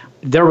be.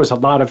 There was a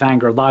lot of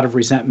anger, a lot of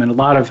resentment,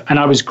 and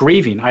I was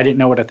grieving. I didn't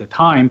know it at the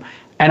time.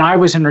 And I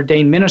was an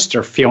ordained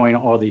minister feeling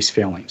all these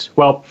feelings.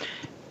 Well,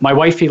 my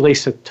wife,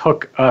 Elisa,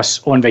 took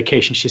us on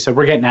vacation. She said,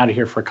 we're getting out of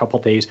here for a couple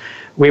of days.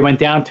 We went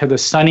down to the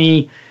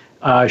sunny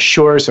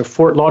shores of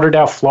Fort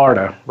Lauderdale,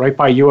 Florida, right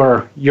by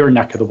your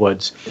neck of the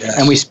woods. Yes.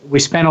 And we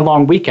spent a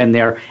long weekend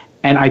there.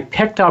 And I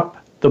picked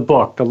up the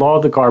book, The Law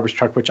of the Garbage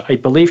Truck, which I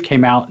believe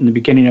came out in the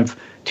beginning of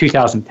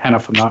 2010,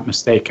 if I'm not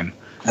mistaken.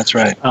 That's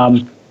right.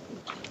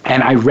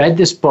 And I read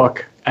this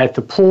book at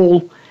the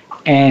pool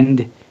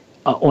and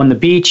on the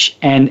beach,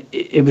 and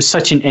it was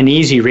such an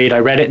easy read. I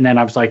read it, and then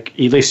I was like,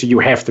 Elisa, you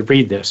have to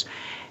read this.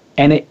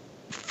 And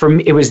for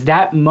me, it was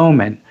that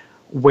moment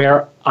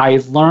where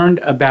I learned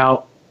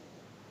about,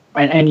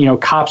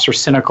 and cops are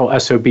cynical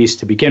SOBs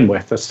to begin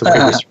with. That's the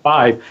way we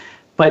survive.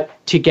 But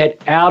to get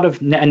out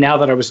of, and now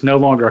that I was no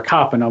longer a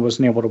cop and I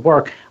wasn't able to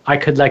work, I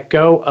could let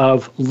go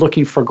of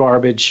looking for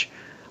garbage.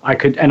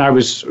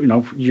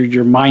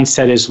 Your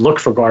mindset is look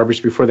for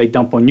garbage before they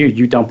dump on you,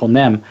 you dump on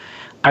them.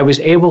 I was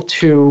able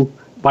to,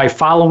 by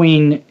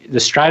following the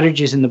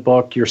strategies in the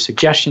book, your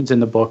suggestions in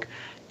the book,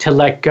 to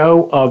let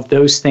go of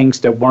those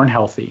things that weren't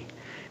healthy,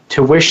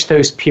 to wish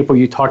those people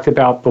you talked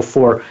about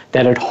before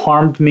that had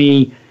harmed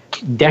me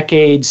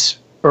decades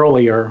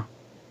earlier,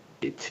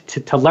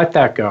 to let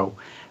that go.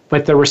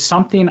 But there was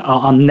something,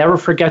 I'll never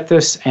forget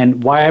this,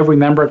 and why I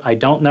remember it, I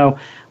don't know.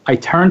 I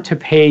got to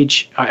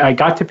page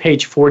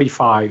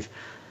 45,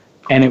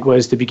 and it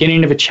was the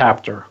beginning of a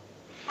chapter.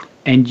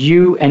 And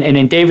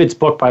in David's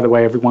book, by the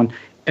way, everyone,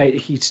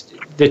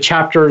 the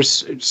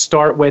chapters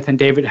start with, and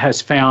David has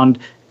found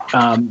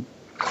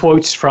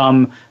quotes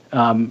from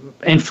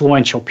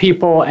influential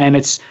people.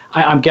 And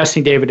I'm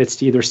guessing, David, it's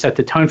to either set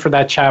the tone for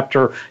that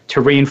chapter,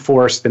 to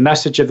reinforce the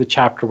message of the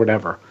chapter,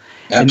 whatever.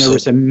 Absolutely. And there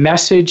was a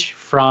message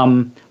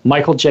from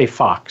Michael J.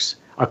 Fox,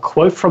 a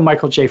quote from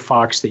Michael J.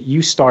 Fox that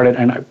you started,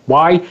 and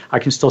why I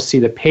can still see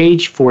the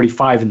page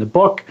 45 in the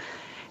book.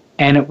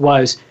 And it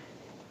was,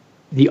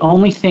 the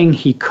only thing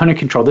he couldn't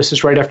control, this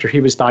is right after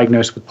he was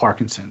diagnosed with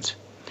Parkinson's,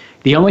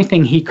 the only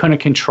thing he couldn't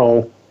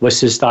control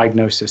was his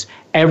diagnosis.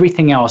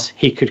 Everything else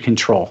he could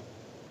control.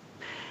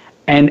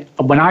 And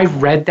when I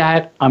read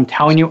that, I'm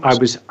telling you,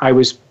 I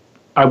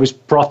was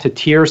brought to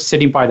tears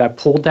sitting by that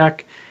pool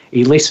deck.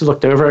 Elisa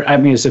looked over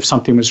at me as if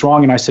something was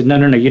wrong, and I said, no,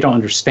 you don't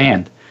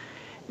understand.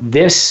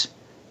 This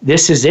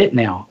is it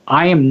now.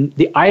 I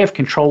have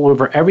control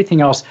over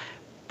everything else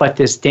but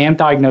this damn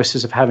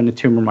diagnosis of having a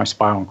tumor in my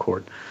spinal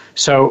cord.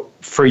 So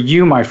for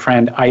you, my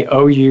friend, I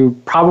owe you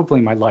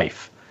probably my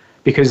life,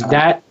 because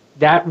that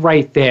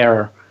right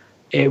there,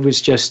 it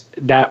was just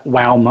that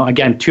wow.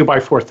 Again,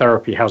 2x4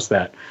 therapy. How's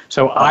that?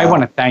 So I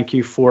want to thank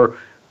you for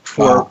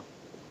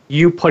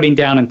you putting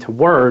down into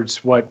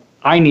words what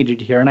I needed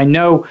to hear. And I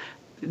know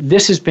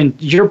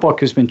your book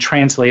has been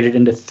translated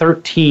into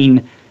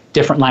 13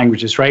 different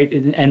languages, right?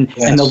 And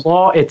the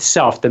law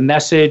itself, the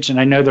message, and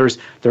I know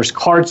there's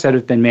cards that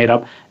have been made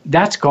up,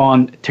 that's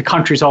gone to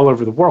countries all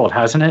over the world,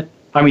 hasn't it?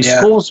 I mean,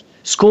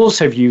 schools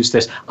have used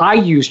this. I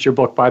used your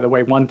book, by the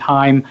way, one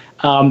time,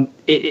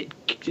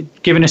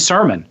 giving a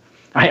sermon.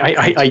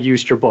 I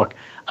used your book.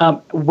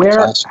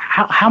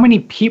 How many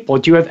people,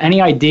 do you have any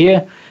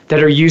idea,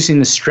 that are using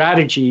the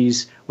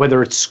strategies,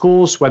 whether it's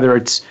schools, whether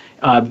it's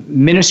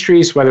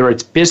ministries, whether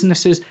it's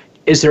businesses?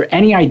 Is there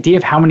any idea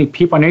of how many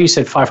people? I know you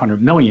said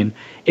 500 million.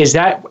 Is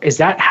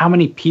that how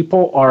many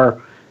people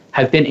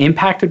have been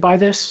impacted by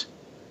this?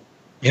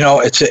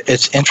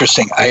 It's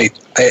interesting. I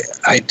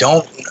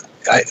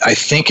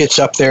think it's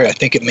up there. I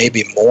think it may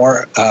be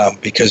more,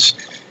 because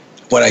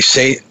what I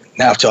say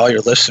now to all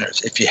your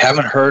listeners, if you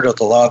haven't heard of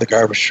the law of the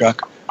garbage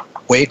truck,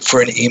 wait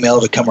for an email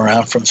to come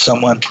around from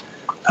someone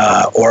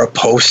or a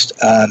post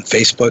on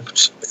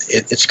Facebook.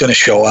 It's going to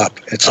show up.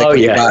 It's like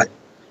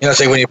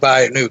when you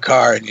buy a new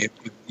car and you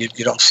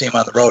don't see them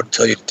on the road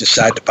until you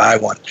decide to buy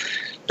one.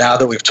 Now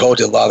that we've told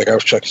you the law of the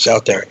garbage truck is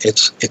out there,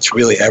 it's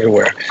really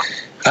everywhere.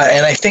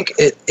 And I think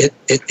it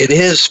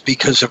is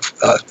because of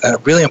a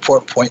really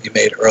important point you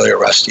made earlier,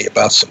 Rusty,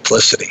 about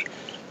simplicity,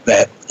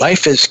 that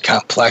life is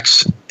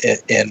complex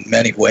in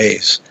many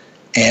ways.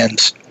 And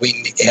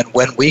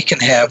when we can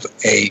have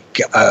a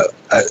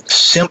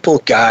simple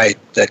guide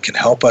that can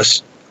help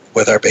us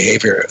with our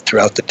behavior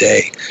throughout the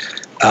day,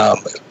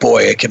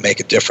 boy, it can make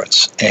a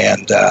difference.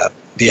 And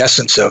the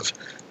essence of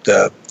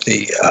the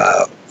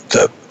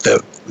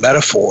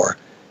metaphor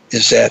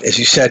is that, as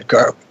you said,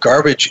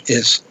 garbage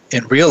is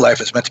in real life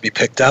is meant to be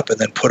picked up and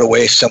then put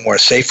away somewhere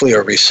safely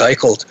or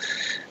recycled,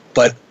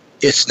 but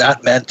it's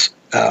not meant.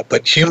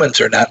 But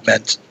humans are not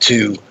meant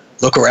to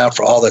look around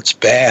for all that's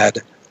bad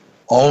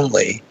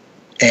only,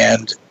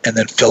 and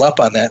then fill up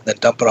on that and then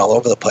dump it all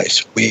over the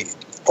place. We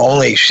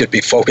only should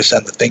be focused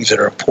on the things that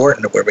are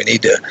important, where we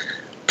need to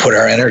put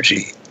our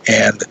energy.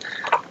 And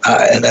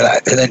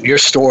then your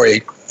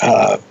story,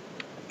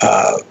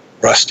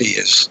 Rusty,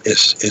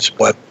 is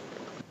what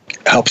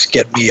helps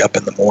get me up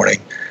in the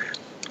morning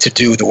to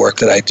do the work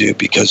that I do,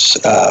 because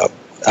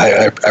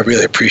I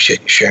really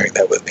appreciate you sharing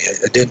that with me.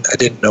 I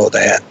didn't know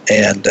that,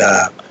 and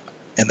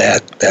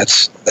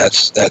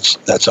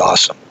that's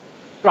awesome.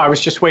 I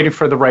was just waiting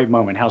for the right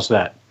moment. How's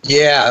that?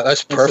 Yeah,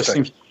 that's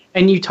perfect.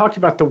 And you talked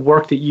about the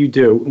work that you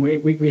do.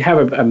 We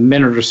have a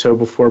minute or so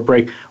before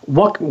break.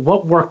 What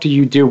work do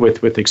you do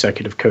with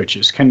executive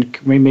coaches? Can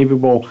we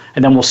we'll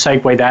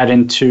segue that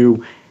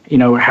into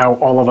how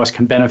all of us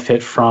can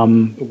benefit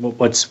from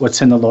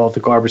what's in the law of the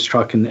garbage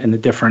truck and the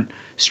different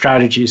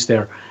strategies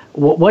there.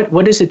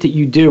 What is it that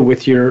you do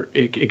with your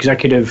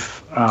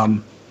executive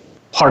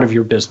part of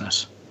your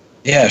business?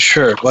 Yeah,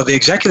 sure. Well, the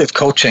executive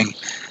coaching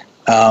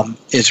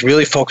is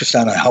really focused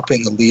on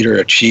helping the leader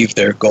achieve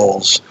their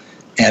goals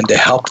and to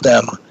help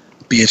them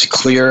be as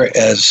clear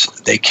as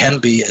they can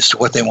be as to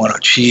what they want to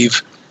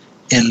achieve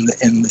in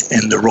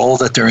the role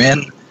that they're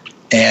in,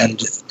 and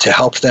to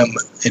help them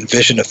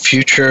envision a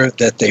future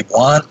that they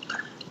want,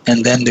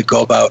 and then to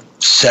go about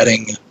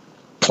setting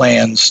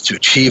plans to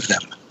achieve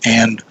them.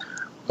 And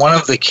one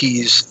of the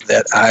keys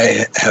that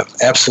I have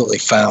absolutely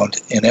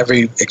found in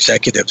every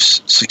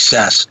executive's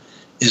success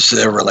is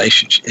their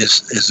relationship,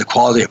 is the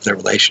quality of their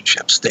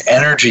relationships, the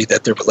energy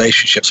that their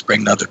relationships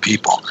bring to other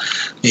people,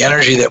 the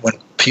energy that when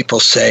people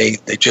say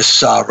they just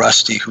saw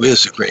Rusty, who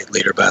is a great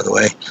leader, by the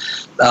way,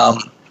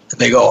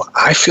 they go,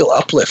 I feel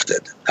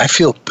uplifted, I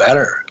feel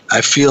better,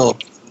 I feel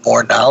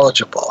more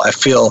knowledgeable, I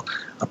feel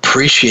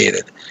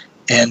appreciated.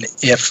 And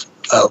if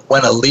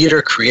when a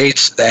leader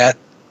creates that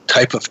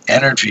type of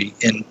energy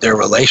in their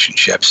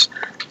relationships,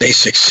 they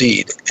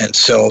succeed. And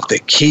so the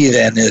key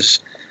then is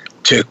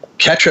to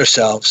catch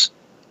ourselves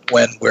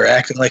when we're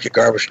acting like a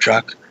garbage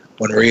truck,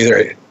 when we're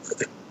either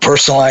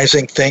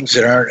personalizing things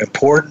that aren't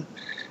important,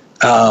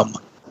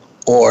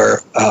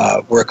 or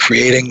we're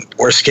creating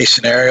worst case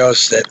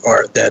scenarios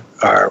that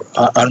are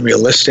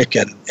unrealistic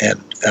and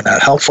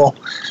not helpful.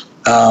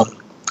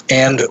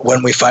 And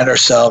when we find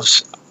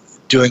ourselves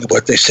doing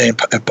what they say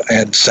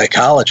in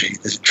psychology,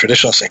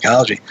 traditional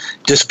psychology,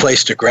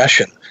 displaced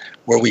aggression,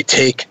 where we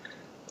take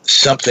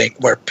something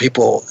where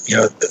people,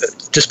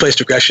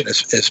 displaced aggression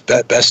is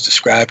best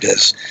described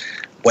as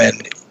when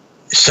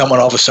someone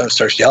all of a sudden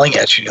starts yelling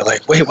at you, and you're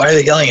like, wait, why are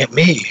they yelling at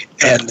me?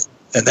 And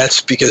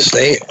that's because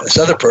this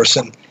other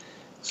person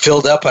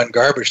filled up on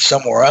garbage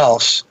somewhere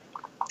else,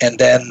 and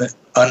then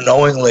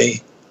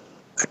unknowingly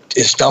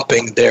is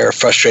dumping their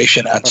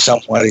frustration on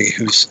somebody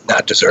who's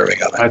not deserving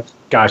of it.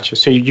 Gotcha.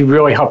 So you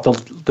really help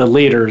the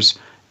leaders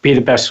be the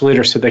best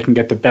leaders so they can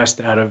get the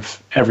best out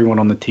of everyone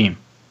on the team.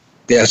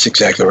 Yeah, that's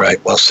exactly right.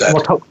 Well said.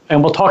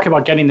 We'll talk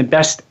about getting the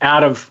best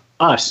out of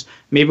us.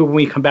 Maybe when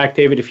we come back,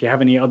 David, if you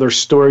have any other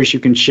stories you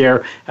can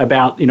share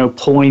about,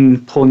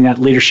 pulling that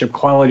leadership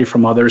quality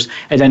from others,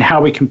 and then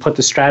how we can put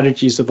the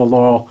strategies of the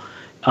law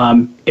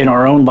in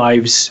our own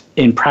lives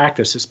in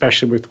practice,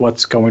 especially with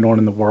what's going on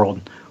in the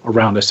world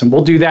around us. And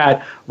we'll do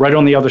that right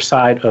on the other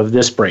side of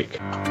this break.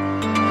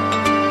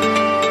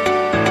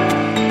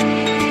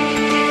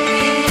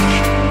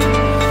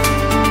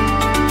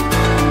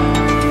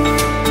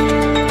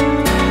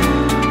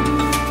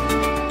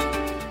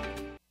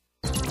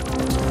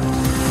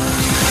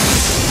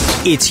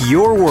 It's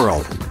your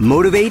world.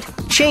 Motivate,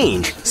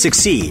 change,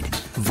 succeed.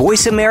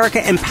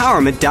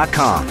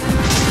 VoiceAmericaEmpowerment.com.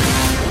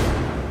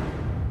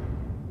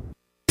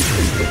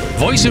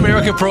 Voice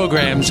America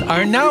programs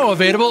are now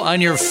available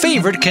on your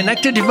favorite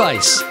connected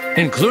device,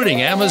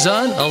 including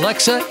Amazon,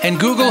 Alexa, and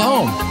Google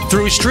Home.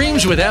 Through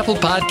streams with Apple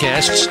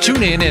Podcasts,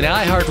 TuneIn, and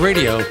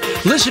iHeartRadio,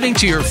 listening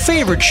to your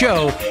favorite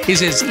show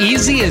is as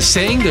easy as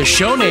saying the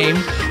show name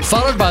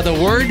followed by the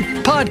word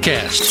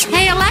podcast.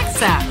 Hey,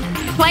 Alexa,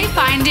 play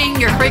Finding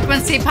Your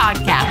Frequency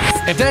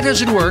podcast. If that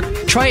doesn't work,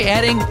 try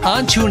adding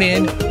on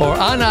TuneIn or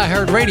on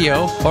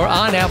iHeartRadio or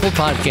on Apple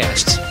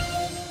Podcasts.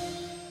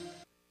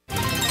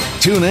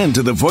 Tune in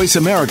to the Voice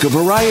America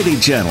Variety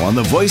channel on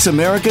the Voice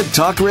America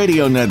Talk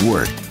Radio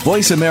Network.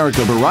 Voice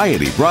America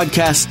Variety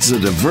broadcasts a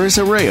diverse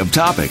array of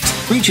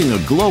topics, reaching a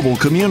global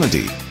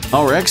community.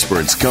 Our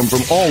experts come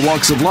from all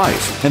walks of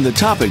life, and the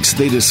topics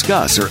they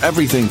discuss are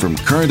everything from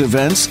current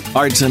events,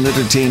 arts and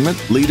entertainment,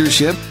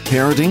 leadership,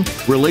 parenting,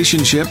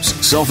 relationships,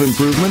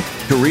 self-improvement,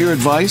 career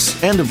advice,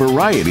 and a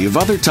variety of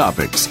other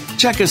topics.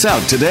 Check us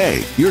out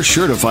today. You're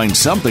sure to find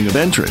something of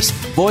interest.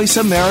 Voice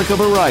America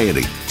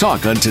Variety.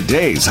 Talk on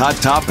today's hot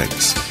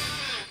topics.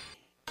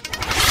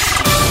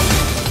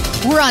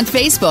 We're on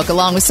Facebook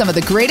along with some of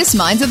the greatest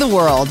minds of the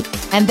world,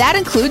 and that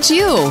includes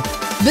you.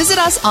 Visit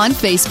us on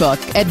Facebook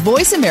at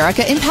Voice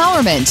America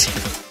Empowerment.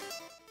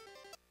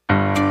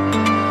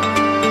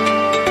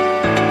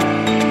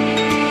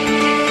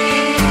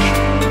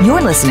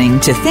 You're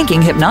listening to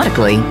Thinking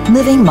Hypnotically,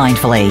 Living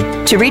Mindfully.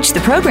 To reach the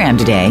program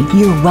today,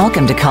 you're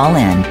welcome to call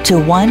in to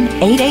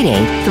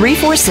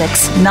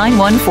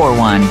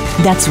 1-888-346-9141.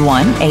 That's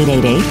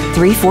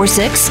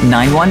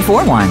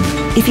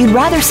 1-888-346-9141. If you'd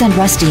rather send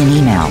Rusty an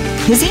email,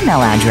 his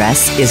email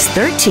address is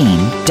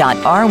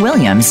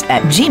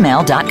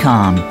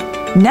 13.rwilliams@gmail.com.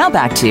 Now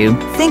back to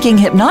Thinking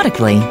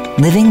Hypnotically,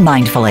 Living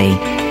Mindfully.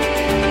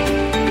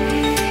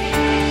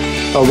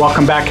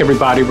 Welcome back,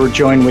 everybody. We're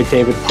joined with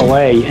David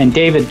Pillay. And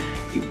David,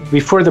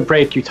 before the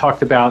break, you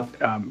talked about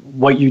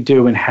what you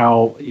do and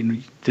how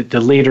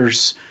the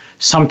leaders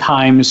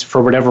sometimes,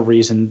 for whatever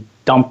reason,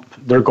 dump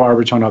their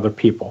garbage on other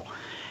people.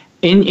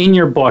 In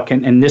your book,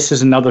 and this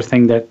is another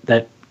thing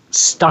that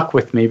stuck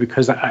with me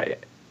because I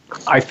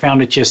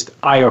found it just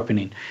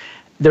eye-opening.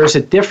 There's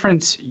a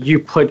difference you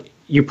put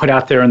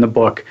out there in the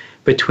book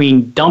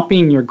between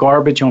dumping your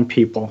garbage on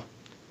people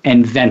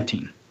and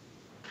venting.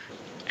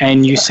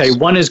 And you say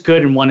one is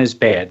good and one is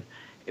bad.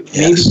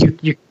 Yes.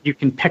 Maybe you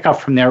can pick up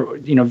from there.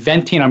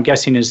 Venting, I'm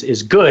guessing,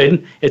 is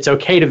good. It's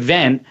okay to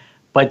vent,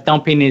 but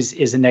dumping is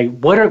a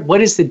negative.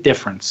 What is the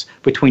difference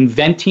between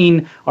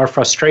venting our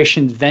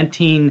frustrations,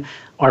 venting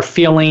our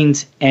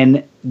feelings,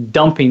 and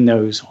dumping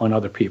those on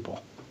other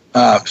people?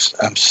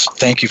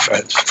 Thank you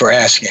for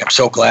asking. I'm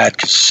so glad,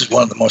 because this is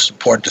one of the most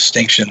important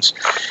distinctions,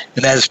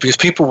 and that is because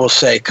people will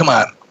say, come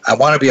on, I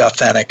want to be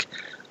authentic.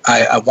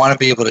 I want to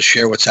be able to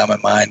share what's on my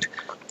mind,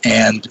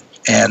 and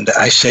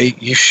I say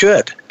you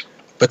should,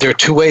 but there are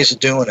two ways of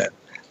doing it.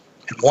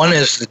 And one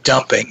is the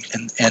dumping,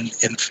 and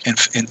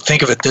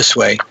think of it this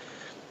way.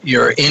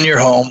 You're in your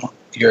home,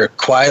 you're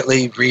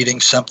quietly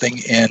reading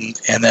something, and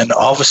then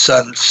all of a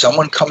sudden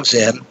someone comes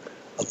in,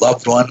 a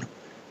loved one.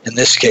 In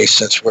this case,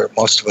 since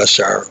most of us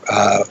are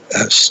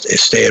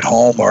stay at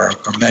home, or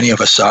many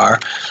of us are,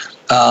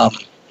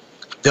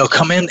 they'll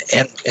come in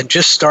and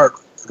just start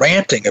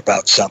ranting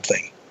about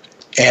something,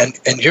 and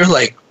you're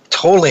like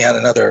totally on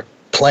another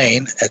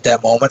plane at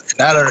that moment,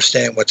 not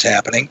understanding what's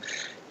happening,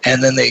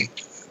 and then they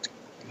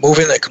move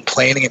into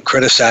complaining and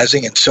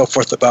criticizing and so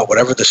forth about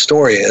whatever the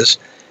story is.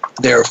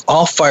 They're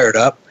all fired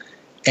up,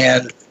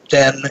 and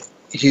then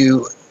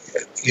you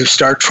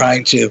start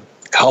trying to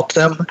help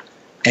them,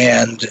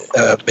 and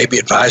maybe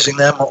advising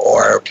them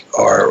or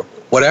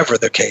whatever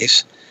the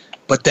case.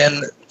 But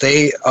then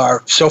they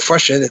are so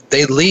frustrated,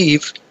 they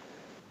leave,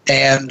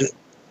 and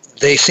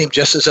they seem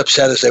just as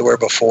upset as they were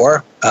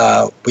before.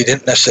 We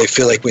didn't necessarily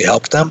feel like we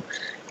helped them.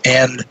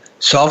 And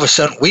so all of a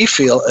sudden we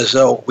feel as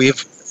though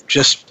we've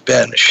just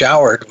been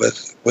showered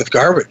with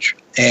garbage.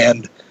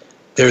 And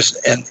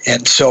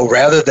so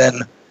rather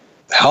than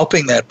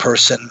helping that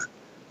person,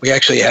 we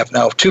actually have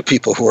now two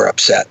people who are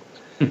upset.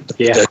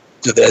 Yeah.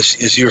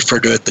 As you refer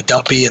to it, the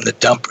dumpy and the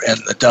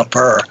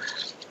dumper.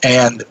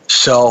 And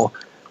so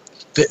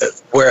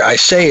where I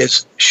say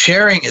is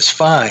sharing is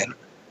fine,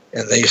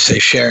 and they say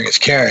sharing is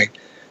caring.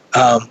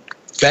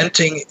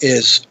 Venting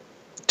is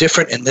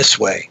different in this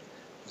way.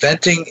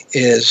 Venting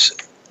is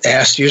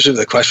asked usually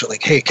with a question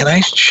like, hey, can I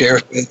share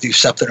with you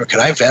something, or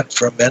can I vent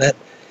for a minute?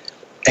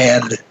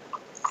 And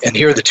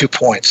here are the 2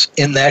 points.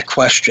 In that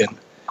question,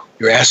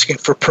 you're asking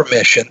for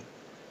permission,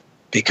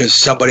 because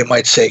somebody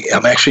might say,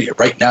 I'm actually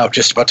right now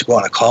just about to go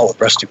on a call with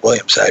Rusty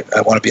Williams.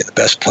 I want to be in the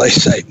best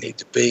place I need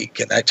to be.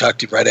 Can I talk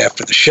to you right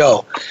after the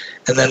show?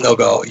 And then they'll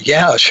go,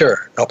 yeah,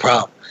 sure, no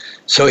problem.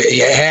 So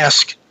you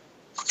ask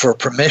for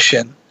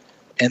permission,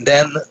 and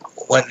then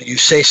when you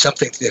say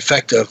something to the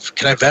effect of,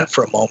 can I vent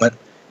for a moment,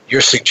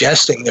 you're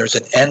suggesting there's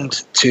an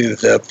end to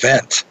the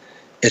vent.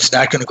 It's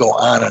not going to go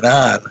on,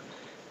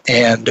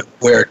 and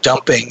where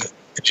dumping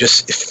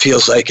just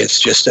feels like it's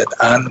just an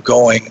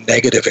ongoing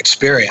negative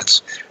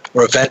experience.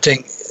 We're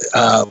venting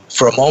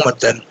for a moment,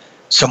 then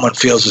someone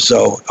feels as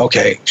though,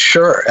 okay,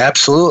 sure,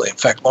 absolutely. In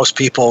fact, most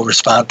people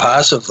respond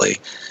positively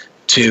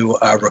to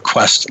a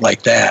request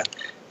like that.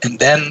 And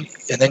then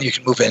you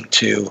can move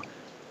into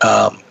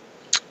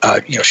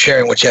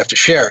sharing what you have to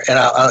share. And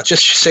I'll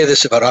just say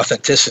this about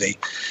authenticity.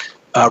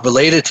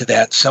 Related to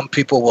that, some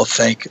people will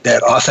think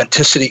that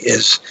authenticity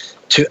is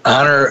to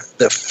honor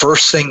the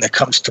first thing that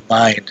comes to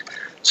mind.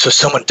 So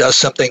someone does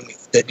something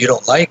that you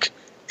don't like,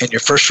 and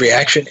your first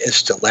reaction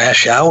is to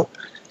lash out,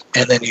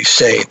 and then you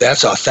say,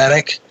 that's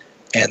authentic,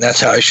 and that's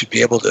how I should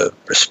be able to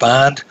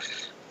respond.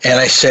 And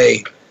I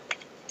say,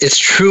 it's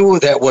true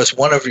that was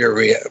one of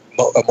your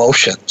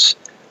emotions,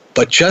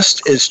 but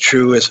just as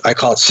true as I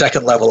call it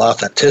second-level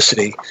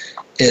authenticity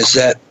is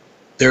that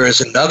there is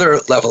another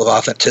level of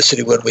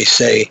authenticity when we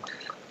say,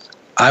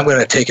 I'm going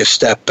to take a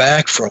step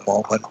back for a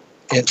moment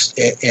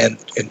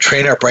and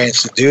train our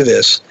brains to do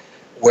this,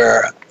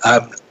 where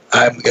I'm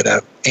going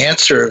to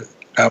answer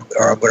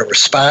or I'm going to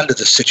respond to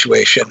the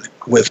situation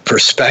with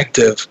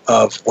perspective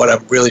of what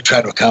I'm really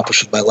trying to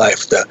accomplish in my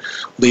life, the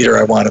leader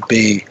I want to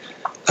be,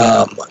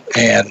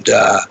 and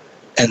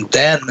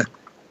then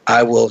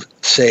I will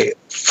say,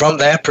 from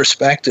that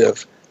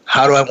perspective,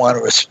 how do I want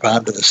to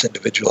respond to this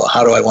individual?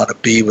 How do I want to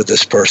be with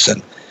this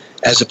person,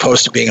 as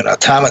opposed to being an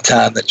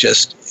automaton that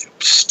just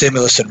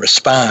stimulus and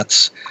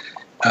response.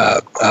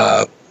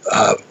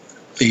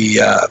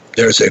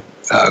 There's a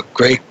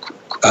great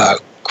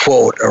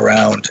quote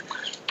around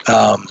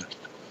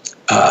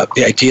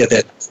the idea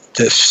that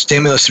the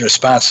stimulus and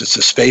response is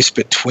the space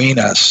between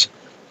us,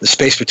 the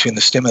space between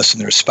the stimulus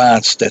and the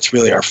response that's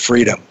really our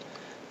freedom.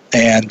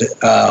 And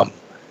I'll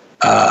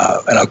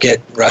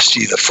get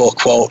Rusty the full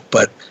quote,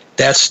 but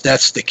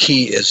that's the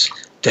key, is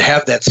to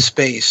have that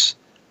space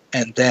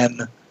and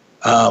then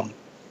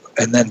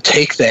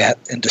take that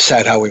and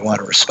decide how we want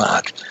to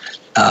respond.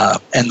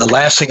 And the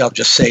last thing I'll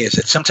just say is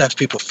that sometimes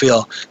people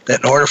feel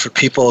that in order for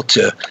people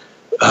to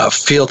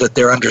feel that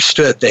they're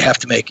understood, they have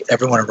to make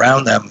everyone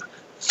around them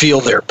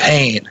feel their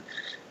pain,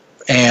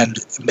 and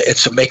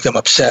it's to make them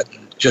upset,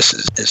 just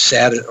as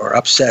sad or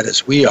upset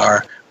as we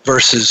are,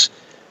 versus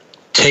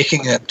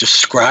taking it,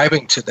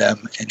 describing to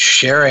them and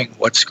sharing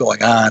what's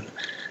going on,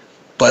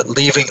 but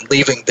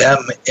leaving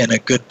them in a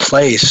good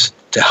place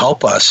to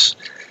help us,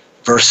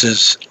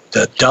 versus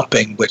the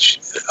dumping, which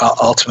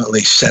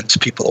ultimately sends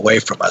people away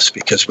from us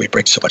because we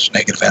bring so much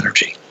negative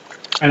energy.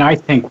 And I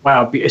think,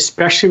 wow,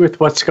 especially with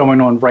what's going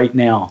on right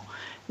now,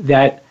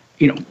 that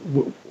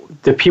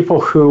the people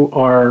who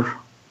are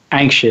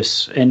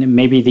anxious, and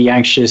maybe the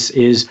anxious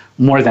is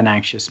more than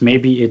anxious.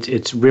 Maybe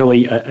it's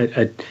really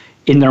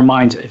in their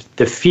minds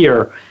the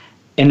fear.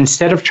 And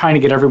instead of trying to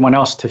get everyone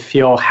else to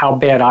feel how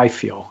bad I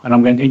feel, and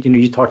I'm going to,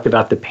 you talked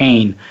about the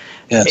pain.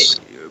 Yes.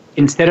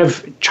 Instead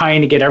of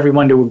trying to get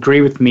everyone to agree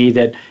with me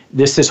that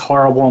this is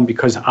horrible, and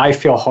because I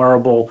feel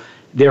horrible,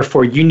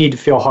 therefore you need to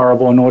feel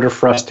horrible in order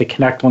for us to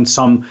connect on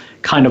some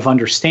kind of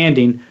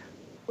understanding.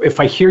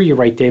 If I hear you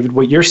right, David,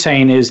 what you're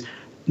saying is,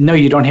 no,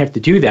 you don't have to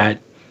do that.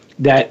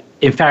 That,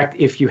 in fact,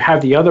 if you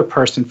have the other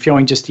person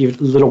feeling just a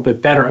little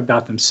bit better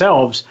about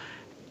themselves,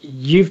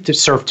 you've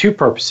served two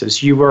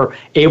purposes. You were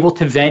able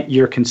to vent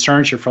your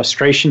concerns, your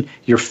frustration,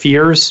 your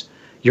fears,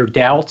 your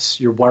doubts,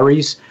 your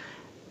worries,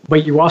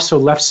 but you also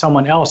left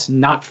someone else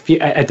not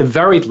at the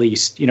very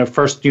least,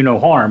 first do no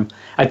harm.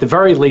 At the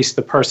very least,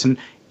 the person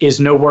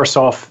is no worse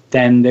off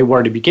than they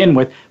were to begin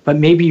with, but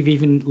maybe you've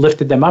even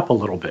lifted them up a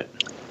little bit.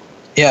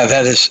 Yeah,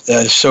 that is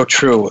so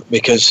true,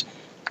 because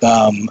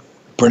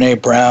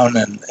Brene Brown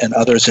and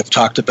others have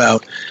talked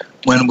about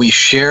when we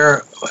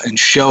share and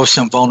show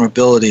some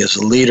vulnerability as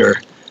a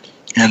leader,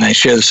 and I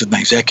share this with my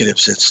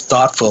executives, it's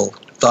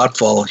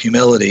thoughtful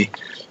humility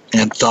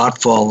and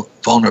thoughtful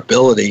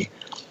vulnerability,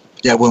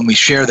 that when we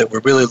share that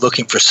we're really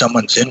looking for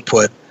someone's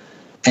input,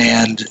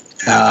 and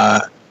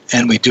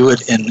we do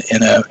it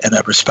in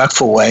a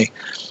respectful way,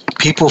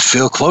 people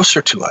feel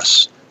closer to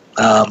us.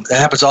 That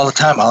happens all the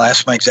time. I'll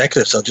ask my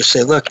executives, I'll just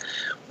say, look,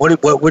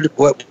 what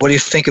do you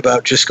think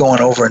about just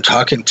going over and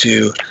talking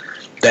to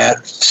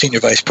that senior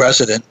vice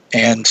president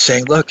and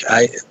saying, look,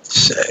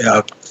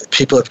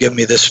 people have given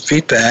me this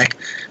feedback.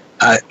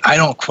 I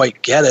don't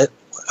quite get it.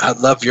 I'd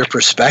love your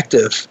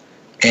perspective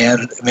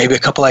and maybe a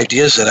couple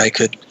ideas that I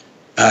could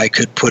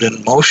put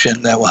in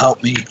motion that will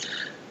help me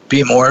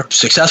be more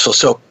successful.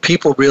 So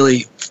people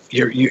really,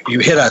 you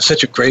hit on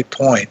such a great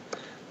point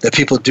that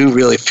people do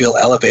really feel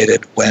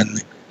elevated when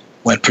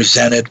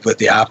presented with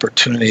the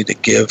opportunity to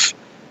give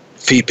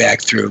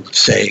feedback through,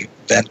 say,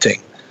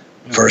 venting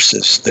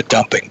versus the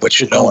dumping,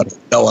 which no one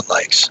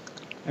likes.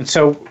 And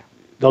so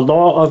the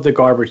law of the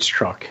garbage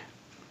truck,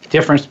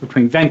 difference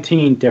between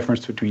venting,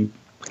 difference between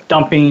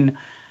dumping,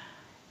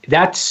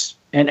 that's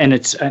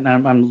and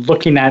I'm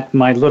looking at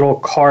my little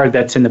card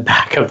that's in the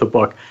back of the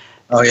book.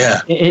 Oh yeah.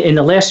 In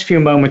the last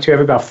few moments, we have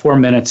about 4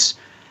 minutes.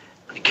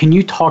 Can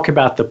you talk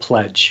about the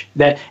pledge?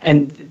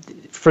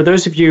 And for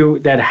those of you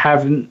that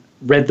haven't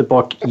read the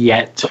book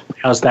yet,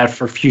 how's that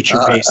for future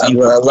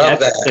pacing? I love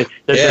that.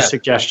 The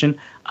suggestion.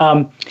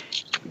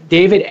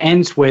 David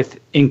ends with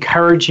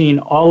encouraging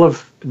all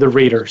of the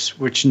readers,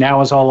 which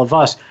now is all of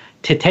us,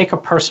 to take a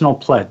personal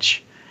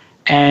pledge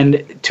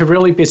and to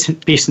really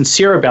be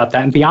sincere about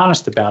that and be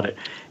honest about it.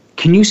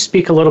 Can you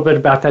speak a little bit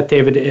about that,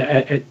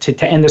 David,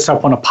 to end this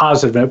up on a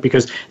positive note?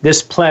 Because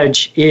this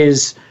pledge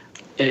is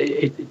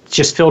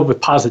just filled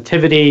with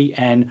positivity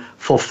and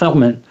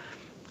fulfillment.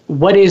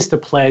 What is the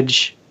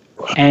pledge?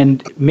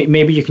 And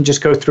maybe you can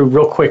just go through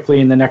real quickly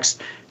in the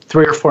next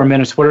 3 or 4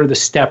 minutes. What are the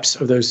steps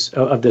of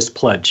this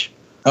pledge?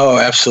 Oh,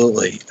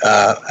 absolutely.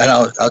 And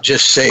I'll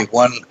just say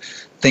one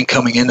thing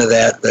coming into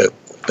that.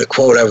 The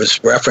quote I was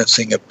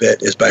referencing a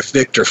bit is by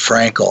Viktor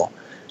Frankl.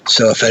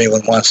 So if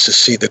anyone wants to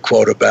see the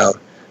quote about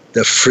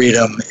the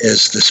freedom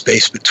is the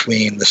space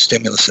between the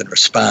stimulus and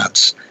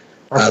response,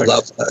 I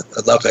love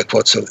that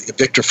quote. So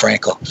Viktor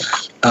Frankl,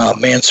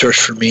 Man's Search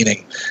for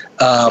Meaning.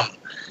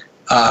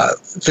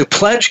 The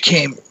pledge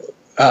came,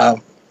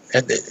 and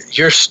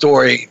your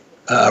story,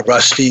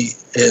 Rusty,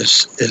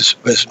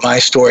 is my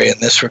story in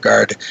this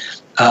regard.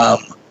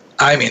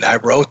 I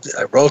wrote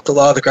the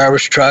Law of the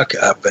Garbage Truck.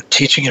 I've been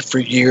teaching it for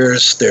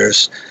years.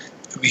 There's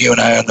you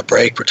and I on the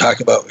break. We're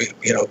talking about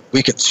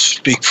we could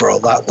speak for a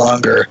lot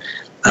longer,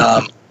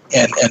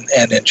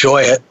 and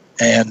enjoy it,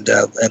 and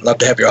love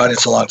to have your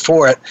audience along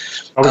for it.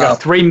 We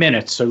got 3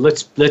 minutes, so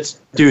let's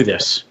do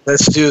this.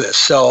 Let's do this.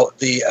 So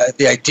the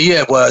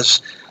idea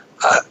was,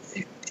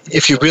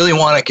 if you really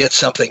want to get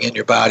something in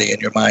your body, in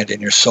your mind,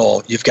 in your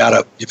soul, you've got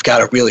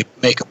to really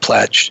make a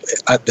pledge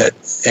and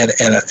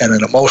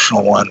an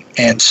emotional one.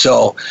 And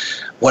so,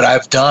 what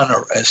I've done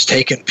is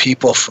taken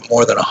people from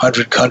more than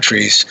 100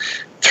 countries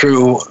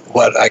through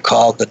what I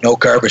call the No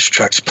Garbage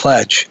Trucks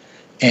Pledge,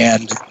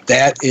 and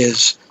that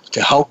is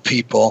to help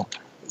people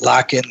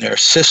lock in their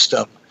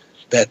system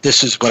that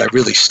this is what I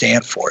really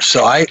stand for.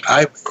 So,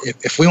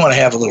 if we want to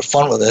have a little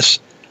fun with this,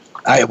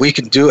 we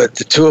can do it.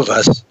 The two of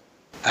us.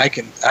 I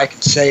can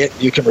say it.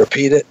 You can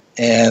repeat it,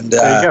 and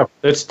there you go.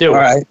 Let's do it.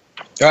 All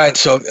right.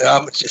 So,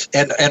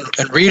 and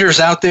readers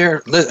out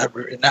there,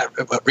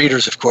 not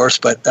readers, of course,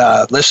 but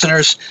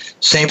listeners,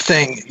 same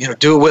thing.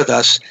 Do it with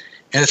us,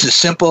 and it's as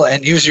simple.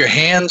 And use your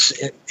hands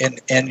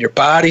and your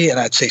body,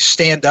 and I'd say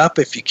stand up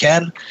if you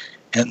can,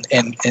 and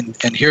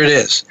here it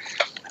is.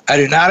 I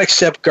do not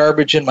accept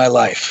garbage in my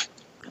life.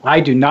 I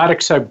do not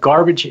accept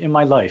garbage in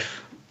my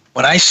life.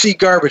 When I see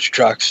garbage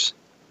trucks.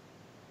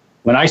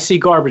 There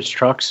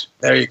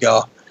you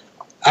go.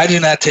 I do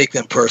not take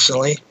them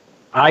personally.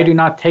 I do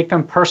not take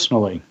them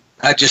personally.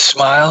 I just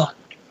smile.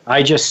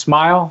 I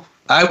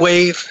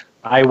wave.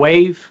 I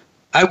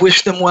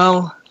wish them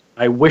well.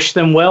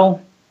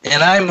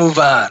 And I move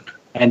on.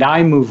 And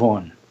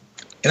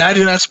I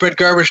do not spread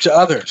garbage to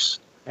others.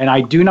 And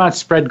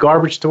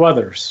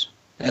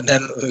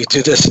then we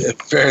do this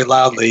very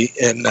loudly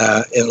in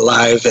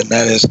live, and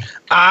that is,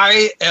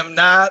 I am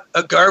not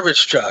a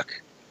garbage truck.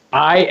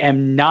 I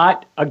am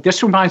not.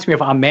 This reminds me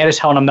of I'm mad as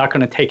hell and I'm not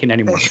going to take it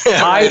anymore.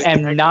 Yeah, right. I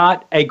am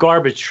not a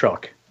garbage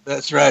truck.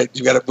 That's right.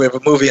 We have a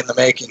movie in the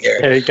making here.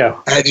 There you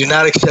go. I do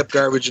not accept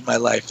garbage in my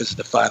life is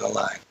the final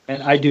line.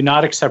 And I do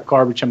not accept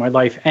garbage in my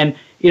life. And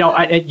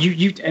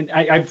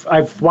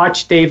I've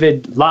watched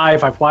David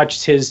live. I've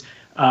watched his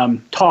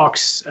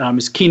talks,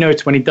 his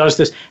keynotes when he does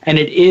this, and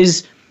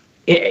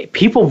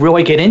people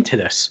really get into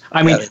this.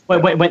 I mean,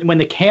 when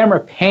the camera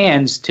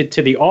pans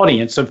to the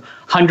audience of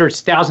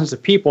hundreds, thousands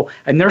of people,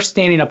 and they're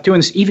standing up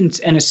doing this,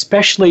 and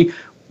especially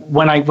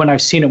when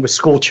I've seen it with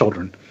school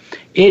children,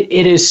 it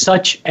is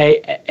such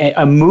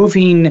a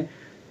moving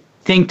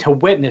thing to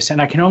witness,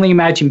 and I can only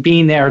imagine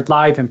being there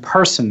live in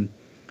person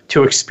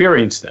to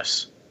experience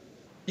this.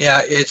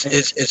 Yeah,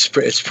 it's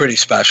pretty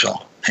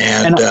special,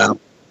 and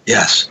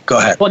Yes, go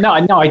ahead. Well, no,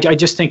 I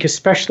just think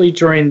especially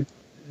during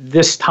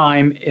this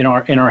time in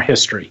our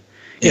history.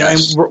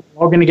 Yes. And we're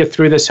all going to get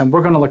through this, and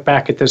we're going to look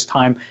back at this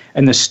time,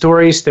 and the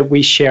stories that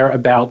we share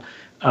about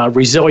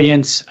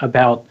resilience,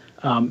 about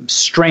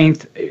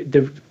strength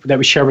that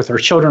we share with our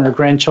children or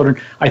grandchildren,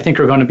 I think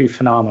are going to be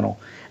phenomenal.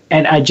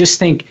 And I just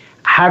think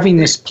having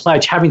this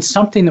pledge, having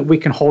something that we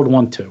can hold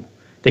on to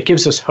that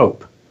gives us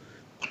hope.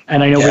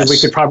 And I know we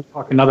could probably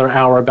talk another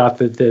hour about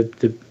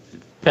the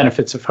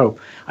benefits of hope.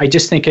 I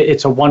just think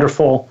it's a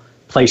wonderful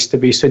place to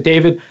be. So,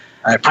 David,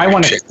 I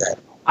appreciate that.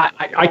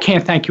 I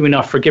can't thank you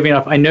enough for giving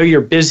up. I know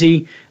you're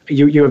busy.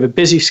 You have a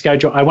busy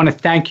schedule. I want to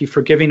thank you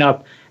for giving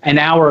up an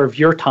hour of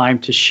your time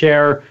to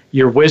share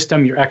your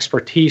wisdom, your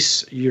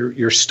expertise,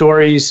 your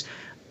stories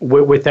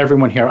with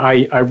everyone here.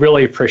 I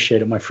really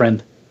appreciate it, my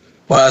friend.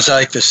 Well, as I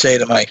like to say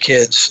to my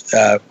kids,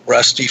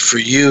 Rusty, for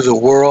you, the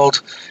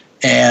world,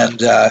 and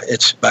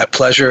it's my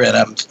pleasure, and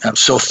I'm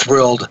so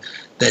thrilled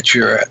that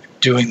you're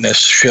doing this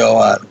show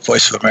on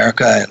Voice of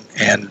America,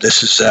 and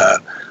this is a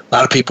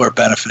lot of people are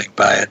benefiting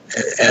by it,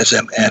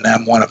 and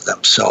I'm one of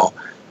them. So,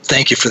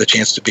 thank you for the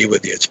chance to be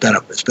with you. It's been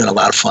a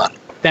lot of fun.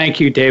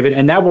 Thank you, David.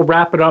 And that will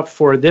wrap it up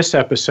for this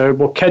episode.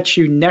 We'll catch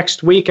you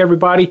next week,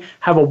 everybody.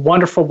 Have a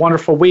wonderful,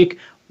 wonderful week.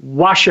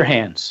 Wash your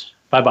hands.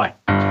 Bye-bye.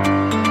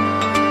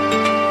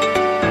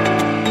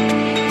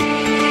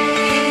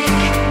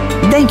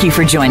 Thank you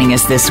for joining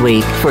us this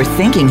week for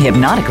Thinking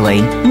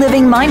Hypnotically,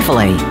 Living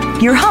Mindfully.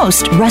 Your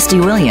host, Rusty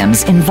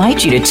Williams,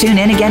 invites you to tune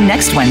in again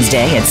next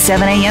Wednesday at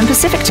 7 a.m.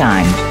 Pacific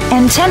Time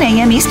and 10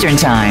 a.m. Eastern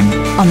Time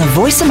on the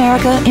Voice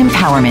America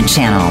Empowerment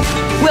Channel.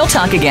 We'll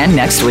talk again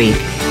next week.